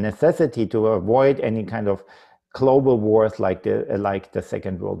seen as a necessity to avoid any kind of global wars like the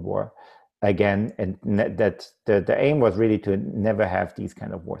Second World War again, and that the aim was really to never have these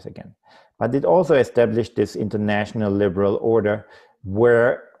kind of wars again. But it also established this international liberal order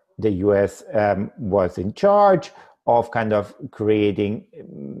where the US was in charge of kind of creating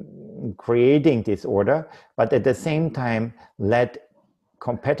this order, but at the same time let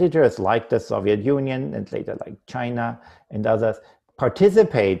competitors like the Soviet Union and later like China and others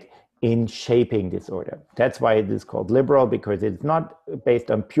participate in shaping this order. That's why it is called liberal, because it's not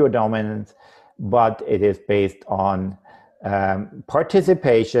based on pure dominance, but it is based on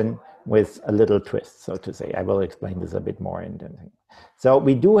participation with a little twist, so to say. I will explain this a bit more in the thing. So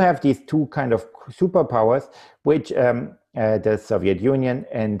we do have these two kind of superpowers, which the Soviet Union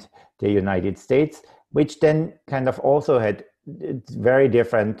and the United States, which then kind of also had very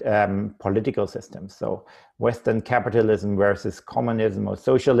different political systems. So Western capitalism versus communism or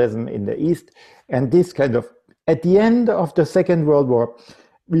socialism in the East. And this kind of, at the end of the Second World War,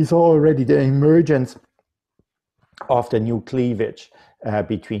 we saw already the emergence of the new cleavage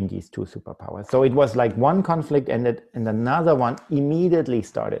between these two superpowers. So it was like one conflict ended and another one immediately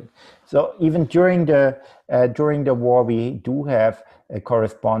started. So even during the war, we do have a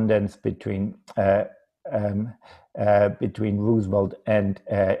correspondence between Roosevelt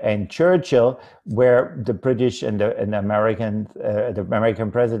and Churchill, where the British and the American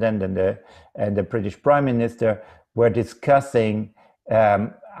president and the British Prime Minister were discussing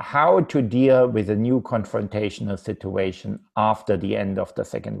how to deal with a new confrontational situation after the end of the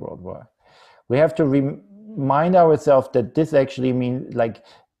Second World War. We have to remind ourselves that this actually means like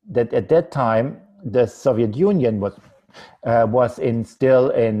that at that time the Soviet Union was still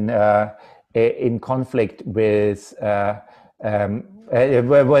in conflict with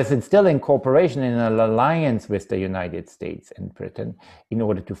was still in cooperation in an alliance with the United States and Britain in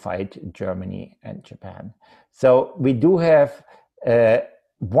order to fight Germany and Japan. So we do have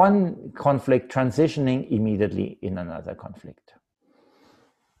one conflict transitioning immediately in another conflict.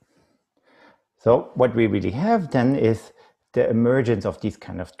 So what we really have then is the emergence of these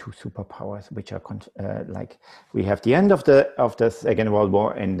kind of two superpowers, which are like we have the end of the Second World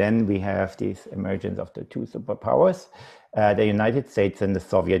War, and then we have this emergence of the two superpowers, the United States and the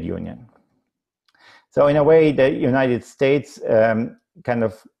Soviet Union. So in a way, the United States kind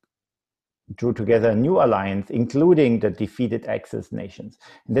of drew together a new alliance, including the defeated Axis nations.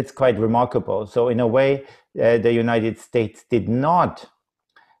 And that's quite remarkable. So in a way, the United States did not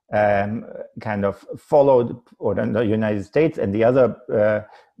kind of followed, or the United States and the other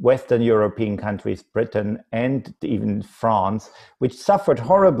Western European countries, Britain and even France, which suffered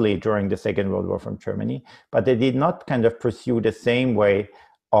horribly during the Second World War from Germany, but they did not kind of pursue the same way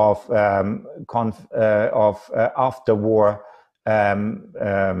of after war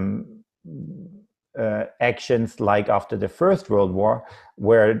actions like after the First World War,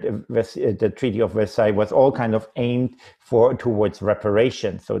 where the Treaty of Versailles was all kind of aimed towards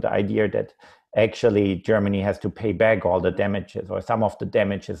reparation. So the idea that actually Germany has to pay back all the damages, or some of the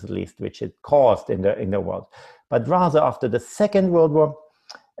damages at least, which it caused in the world. But rather after the Second World War,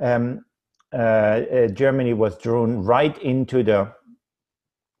 Germany was drawn right into the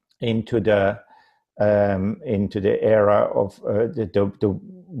era of the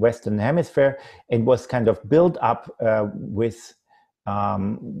Western Hemisphere, and was kind of built up with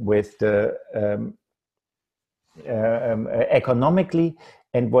with the economically,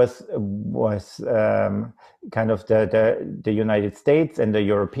 and was kind of the United States and the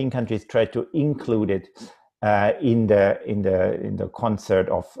European countries tried to include it in the concert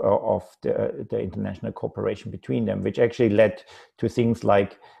of the international cooperation between them, which actually led to things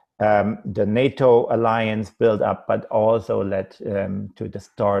like the NATO alliance build up, but also led to the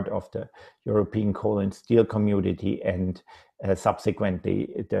start of the European coal and steel community, and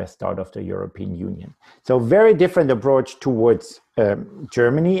subsequently the start of the European Union. So very different approach towards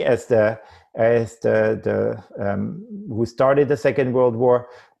Germany as the who started the Second World War,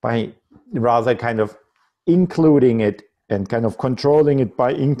 by rather kind of including it and kind of controlling it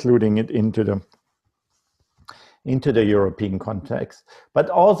by including it into the European context. But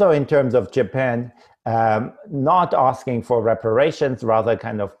also in terms of Japan, not asking for reparations, rather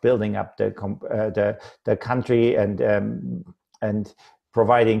kind of building up the country and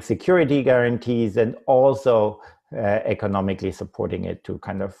providing security guarantees, and also economically supporting it to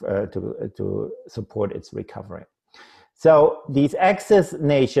kind of to support its recovery. So these Axis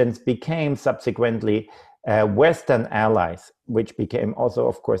nations became subsequently Western allies, which became also,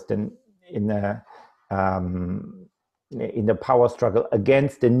 of course, then in the power struggle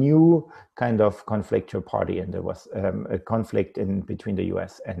against the new kind of conflictual party, and there was a conflict between the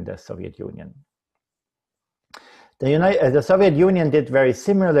US and the Soviet Union. The Soviet Union did very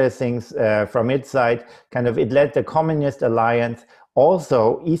similar things from its side. Kind of, it led the Communist alliance.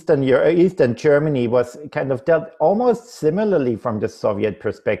 Also, Eastern Germany was kind of dealt almost similarly from the Soviet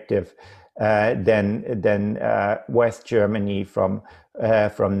perspective than West Germany from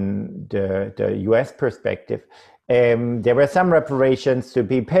the US perspective. There were some reparations to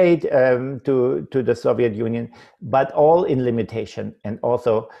be paid to the Soviet Union, but all in limitation, and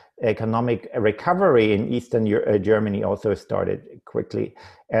also economic recovery in Eastern Germany also started quickly.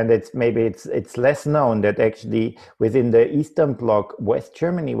 And it's less known that actually within the Eastern Bloc, West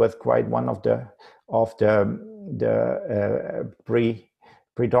Germany was quite one of the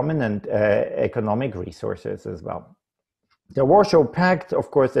predominant economic resources as well. The Warsaw Pact,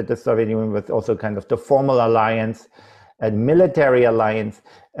 of course, that the Soviet Union was also kind of the formal alliance, a military alliance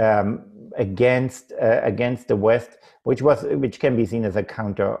against the West, which can be seen as a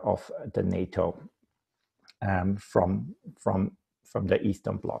counter of the NATO from the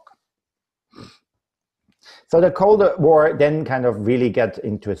Eastern Bloc. So the Cold War then kind of really got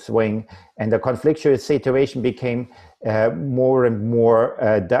into a swing, and the conflictual situation became more and more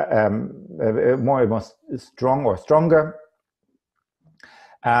stronger.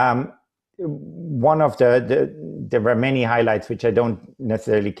 One of there were many highlights which I don't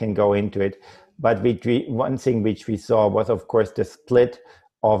necessarily can go into it, but one thing which we saw was, of course, the split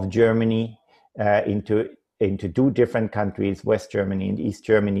of Germany into two different countries, West Germany and East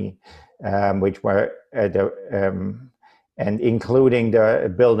Germany, which were and including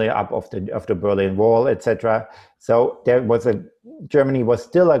the building up of the Berlin Wall, etc. So Germany was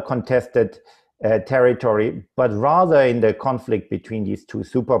still a contested territory, but rather in the conflict between these two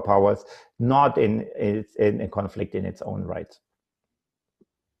superpowers, not in a conflict in its own right.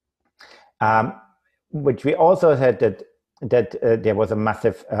 Which we also had that there was a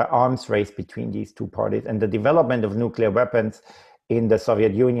massive arms race between these two parties, and the development of nuclear weapons in the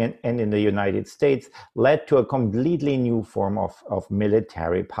Soviet Union and in the United States led to a completely new form of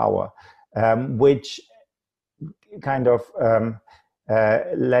military power, which kind of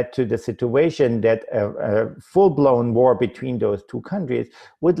led to the situation that a full-blown war between those two countries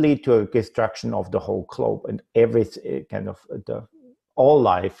would lead to a destruction of the whole globe and every kind of all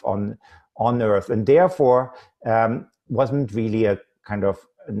life on Earth, and therefore wasn't really a kind of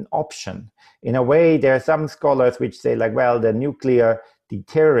an option. In a way, there are some scholars which say, like, well, the nuclear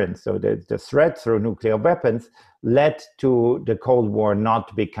deterrence, so the threat through nuclear weapons, led to the Cold War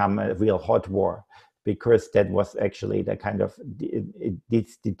not become a real hot war, because that was actually the kind of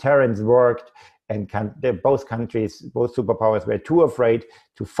this deterrence worked, and both superpowers were too afraid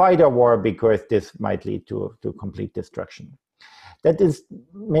to fight a war because this might lead to complete destruction. That is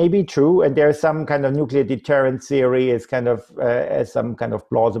maybe true, and there's some kind of nuclear deterrence theory as kind of as some kind of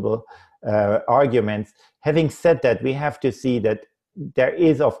plausible arguments. Having said that, we have to see that there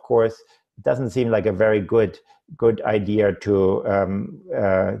is, of course, it doesn't seem like a very good idea to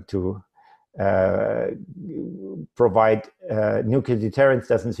provide nuclear deterrence.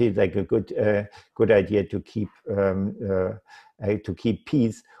 Doesn't seem like a good idea to keep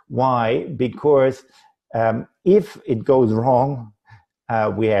peace. Why? Because if it goes wrong,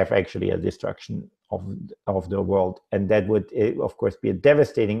 we have actually a destruction of the world, and that would, of course, be a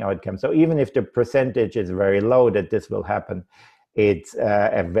devastating outcome. So even if the percentage is very low that this will happen, it's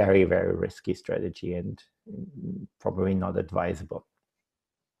a very, very risky strategy and probably not advisable.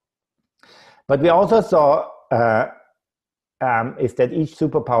 But we also saw is that each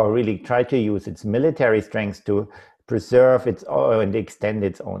superpower really tried to use its military strength to preserve its and extend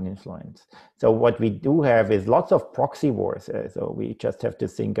its own influence. So what we do have is lots of proxy wars. So we just have to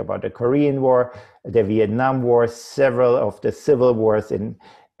think about the Korean War, the Vietnam War, several of the civil wars in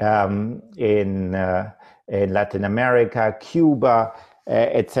Latin America, Cuba,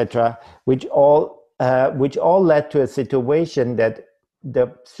 etc., which all led to a situation that the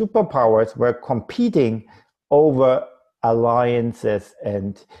superpowers were competing over alliances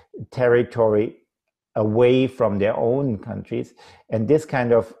and territory away from their own countries, and this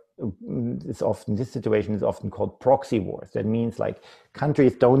kind of this situation is often called proxy wars. That means like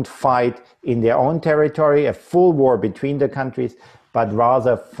countries don't fight in their own territory, a full war between the countries, but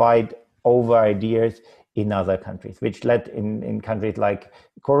rather fight over ideas in other countries, which led in countries like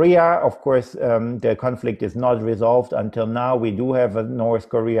Korea. Of course, the conflict is not resolved until now. We do have a North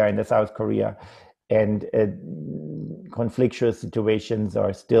Korea and a South Korea, and conflictual situations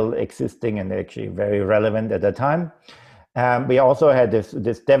are still existing and actually very relevant at the time. We also had this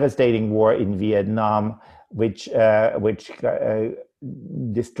devastating war in Vietnam, which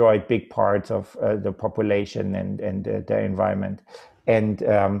destroyed big parts of the population and the environment. And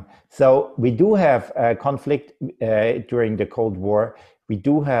so we do have conflict during the Cold War. We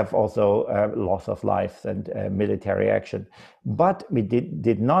do have also loss of lives and military action, but we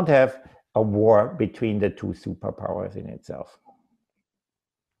did not have a war between the two superpowers in itself.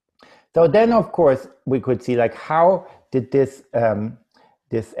 So then, of course, we could see like how did this end,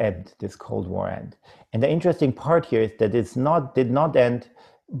 this Cold War end? And the interesting part here is that did not end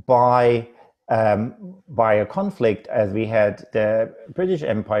by a conflict as we had the British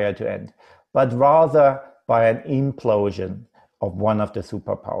Empire to end, but rather by an implosion of one of the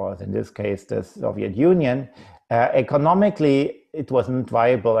superpowers, in this case, the Soviet Union. Economically, it wasn't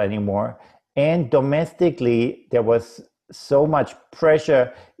viable anymore. And domestically, there was so much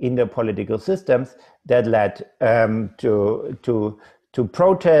pressure in the political systems that led to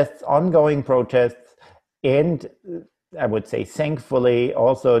protests, ongoing protests, and I would say, thankfully,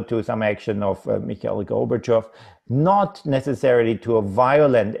 also to some action of Mikhail Gorbachev, not necessarily to a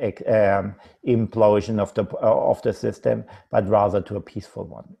violent implosion of the system, but rather to a peaceful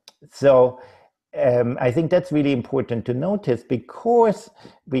one. So I think that's really important to notice, because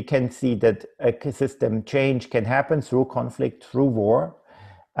we can see that a system change can happen through conflict, through war,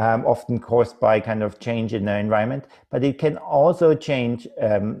 often caused by kind of change in the environment, but it can also change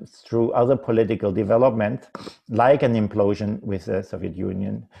through other political development, like an implosion with the Soviet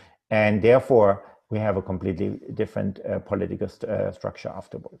Union, and therefore we have a completely different political structure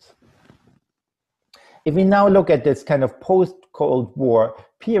afterwards. If we now look at this kind of post-Cold War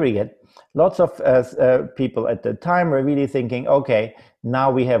period, lots of people at the time were really thinking, okay,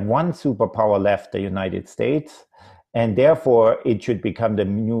 now we have one superpower left, the United States, and therefore it should become the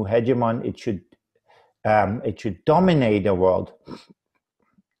new hegemon. It should dominate the world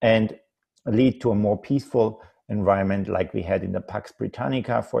and lead to a more peaceful environment like we had in the Pax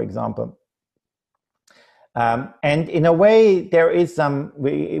Britannica, for example. And in a way, there is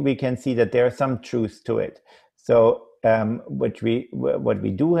we can see that there is some truth to it. So what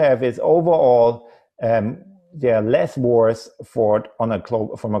we do have is overall, there are less wars fought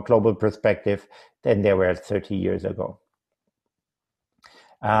from a global perspective than there were 30 years ago.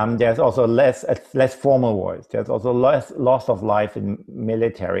 There's also less formal wars. There's also less loss of life in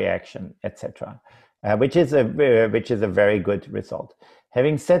military action, etc., which is a very good result.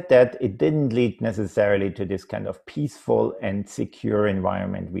 Having said that, it didn't lead necessarily to this kind of peaceful and secure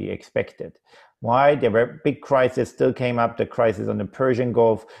environment we expected. Why? There were big crises still came up, the crisis on the Persian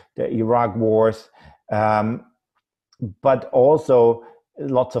Gulf, the Iraq wars, but also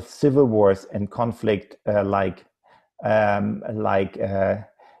lots of civil wars and conflict like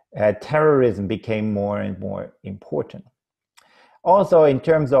terrorism became more and more important. Also, in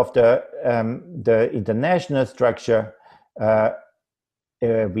terms of the international structure,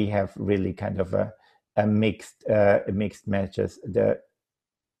 we have really kind of a mixed matches.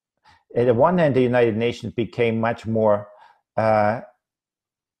 At the one hand, the United Nations became much more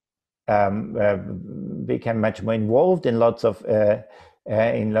involved in lots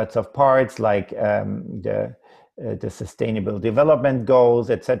of parts, like the Sustainable Development Goals,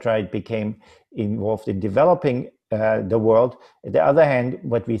 etc. It became involved in developing the world. On the other hand,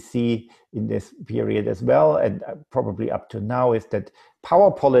 what we see in this period as well, and probably up to now, is that power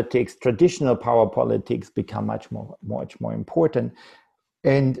politics, traditional power politics, become much more important.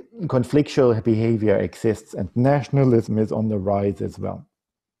 and conflictual behavior exists, and nationalism is on the rise as well.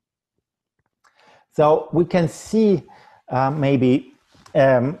 So we can see maybe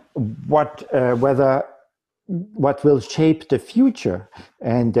what will shape the future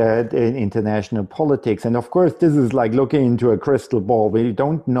and in international politics. And of course, this is like looking into a crystal ball. We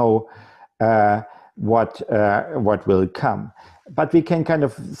don't know what will come. But we can kind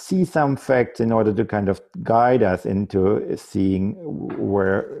of see some facts in order to kind of guide us into seeing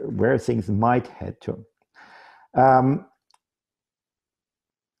where things might head to.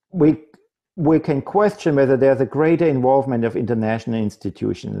 We can question whether there's a greater involvement of international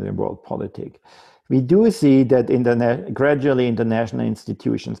institutions in world politics. We do see that gradually international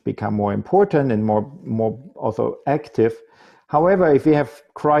institutions become more important and more also active. However, if we have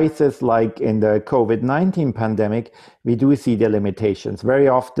crises like in the COVID-19 pandemic, we do see the limitations. Very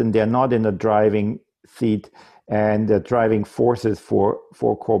often they're not in the driving seat and the driving forces for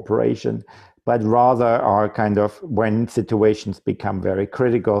cooperation, but rather are kind of when situations become very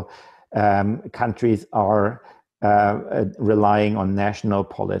critical, countries are relying on national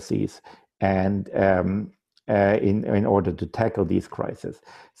policies and in order to tackle these crises.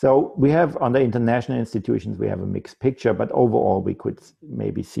 So we have on the international institutions, we have a mixed picture, but overall we could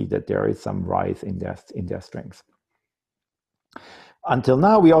maybe see that there is some rise in their strengths. Until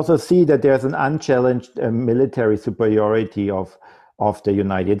now, we also see that there's an unchallenged military superiority of the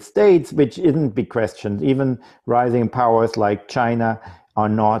United States, which isn't be questioned. Even rising powers like China are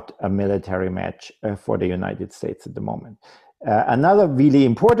not a military match for the United States at the moment. Another really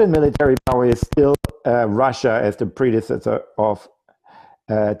important military power is still Russia as the predecessor of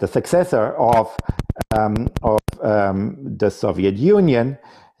the successor of the Soviet Union.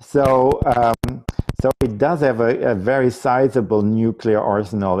 So it does have a very sizable nuclear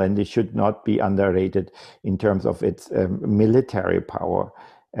arsenal, and it should not be underrated in terms of its military power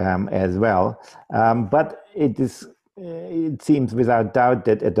as well. But it seems without doubt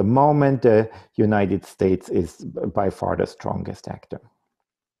that at the moment the United States is by far the strongest actor.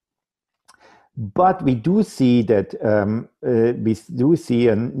 But we do see that a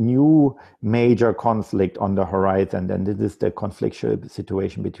new major conflict on the horizon, and this is the conflictual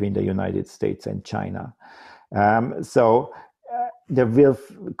situation between the United States and China. The real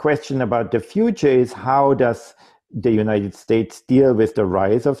question about the future is how does the United States deal with the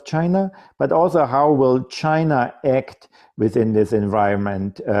rise of China, but also how will China act within this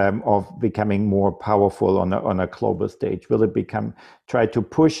environment of becoming more powerful on a global stage? Will it try to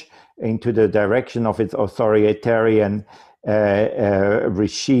push into the direction of its authoritarian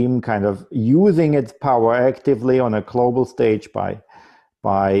regime, kind of using its power actively on a global stage by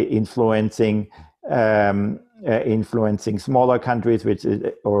influencing smaller countries,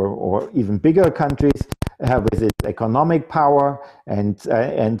 or even bigger countries, with its economic power and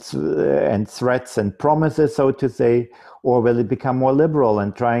threats and promises, so to say, or will it become more liberal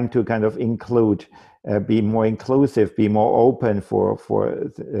and trying to kind of include, be more inclusive, be more open for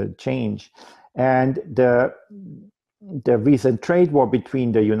change? And the recent trade war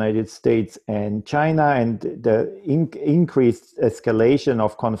between the United States and China and the increased escalation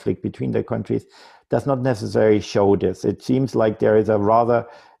of conflict between the countries does not necessarily show this. It seems like there is a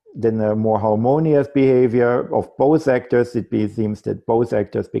more harmonious behavior of both actors. It seems that both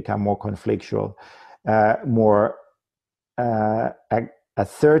actors become more conflictual, more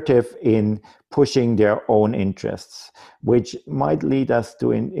assertive in pushing their own interests, which might lead us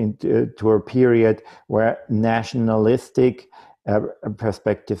to a period where nationalistic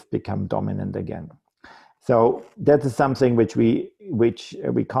perspectives become dominant again. So that is something which we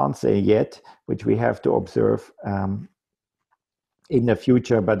can't say yet, which we have to observe in the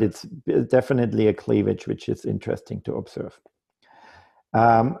future, but it's definitely a cleavage which is interesting to observe.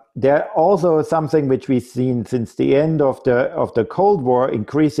 There also something which we've seen since the end of the Cold War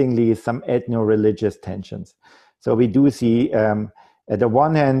increasingly is some ethno-religious tensions. So we do see at the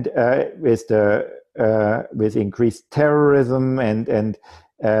one hand with increased terrorism and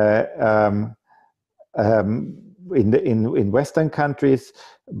in Western countries,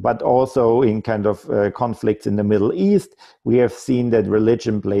 but also in kind of conflicts in the Middle East, we have seen that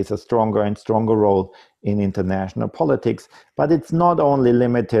religion plays a stronger and stronger role in international politics. But it's not only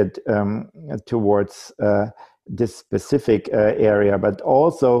limited towards this specific area, but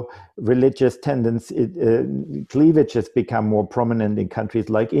also religious cleavage has become more prominent in countries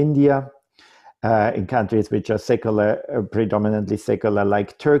like India, in countries which are secular, predominantly secular,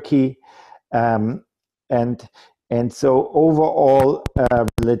 like Turkey. And so overall,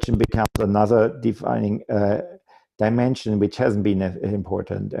 religion becomes another defining dimension which hasn't been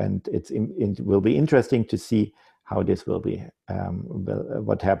important, and it will be interesting to see how this will be,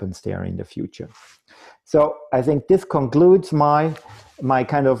 what happens there in the future. So I think this concludes my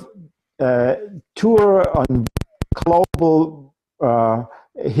kind of tour on global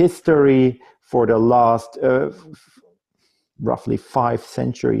history for the last roughly 5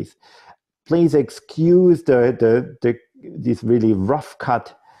 centuries. Please excuse these really rough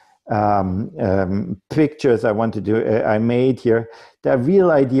cut pictures I made here. The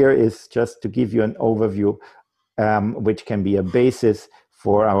real idea is just to give you an overview, which can be a basis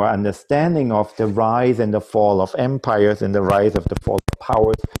for our understanding of the rise and the fall of empires and the rise of the fall of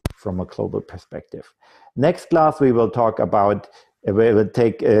powers from a global perspective. Next class, we will talk about, we will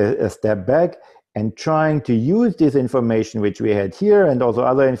take a step back and trying to use this information which we had here and also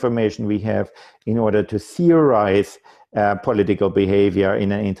other information we have in order to theorize political behavior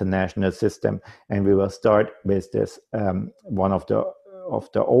in an international system. And we will start with this, one of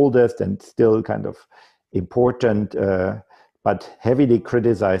the oldest and still kind of important but heavily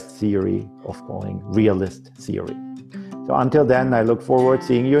criticized theory of calling realist theory. So until then, I look forward to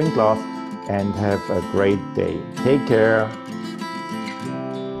seeing you in class and have a great day. Take care.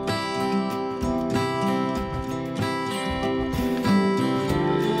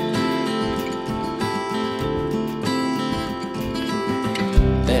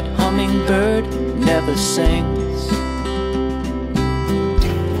 That hummingbird never sings,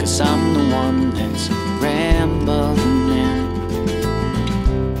 'cause I'm the one that's rambling in.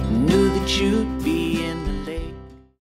 Knew that you'd be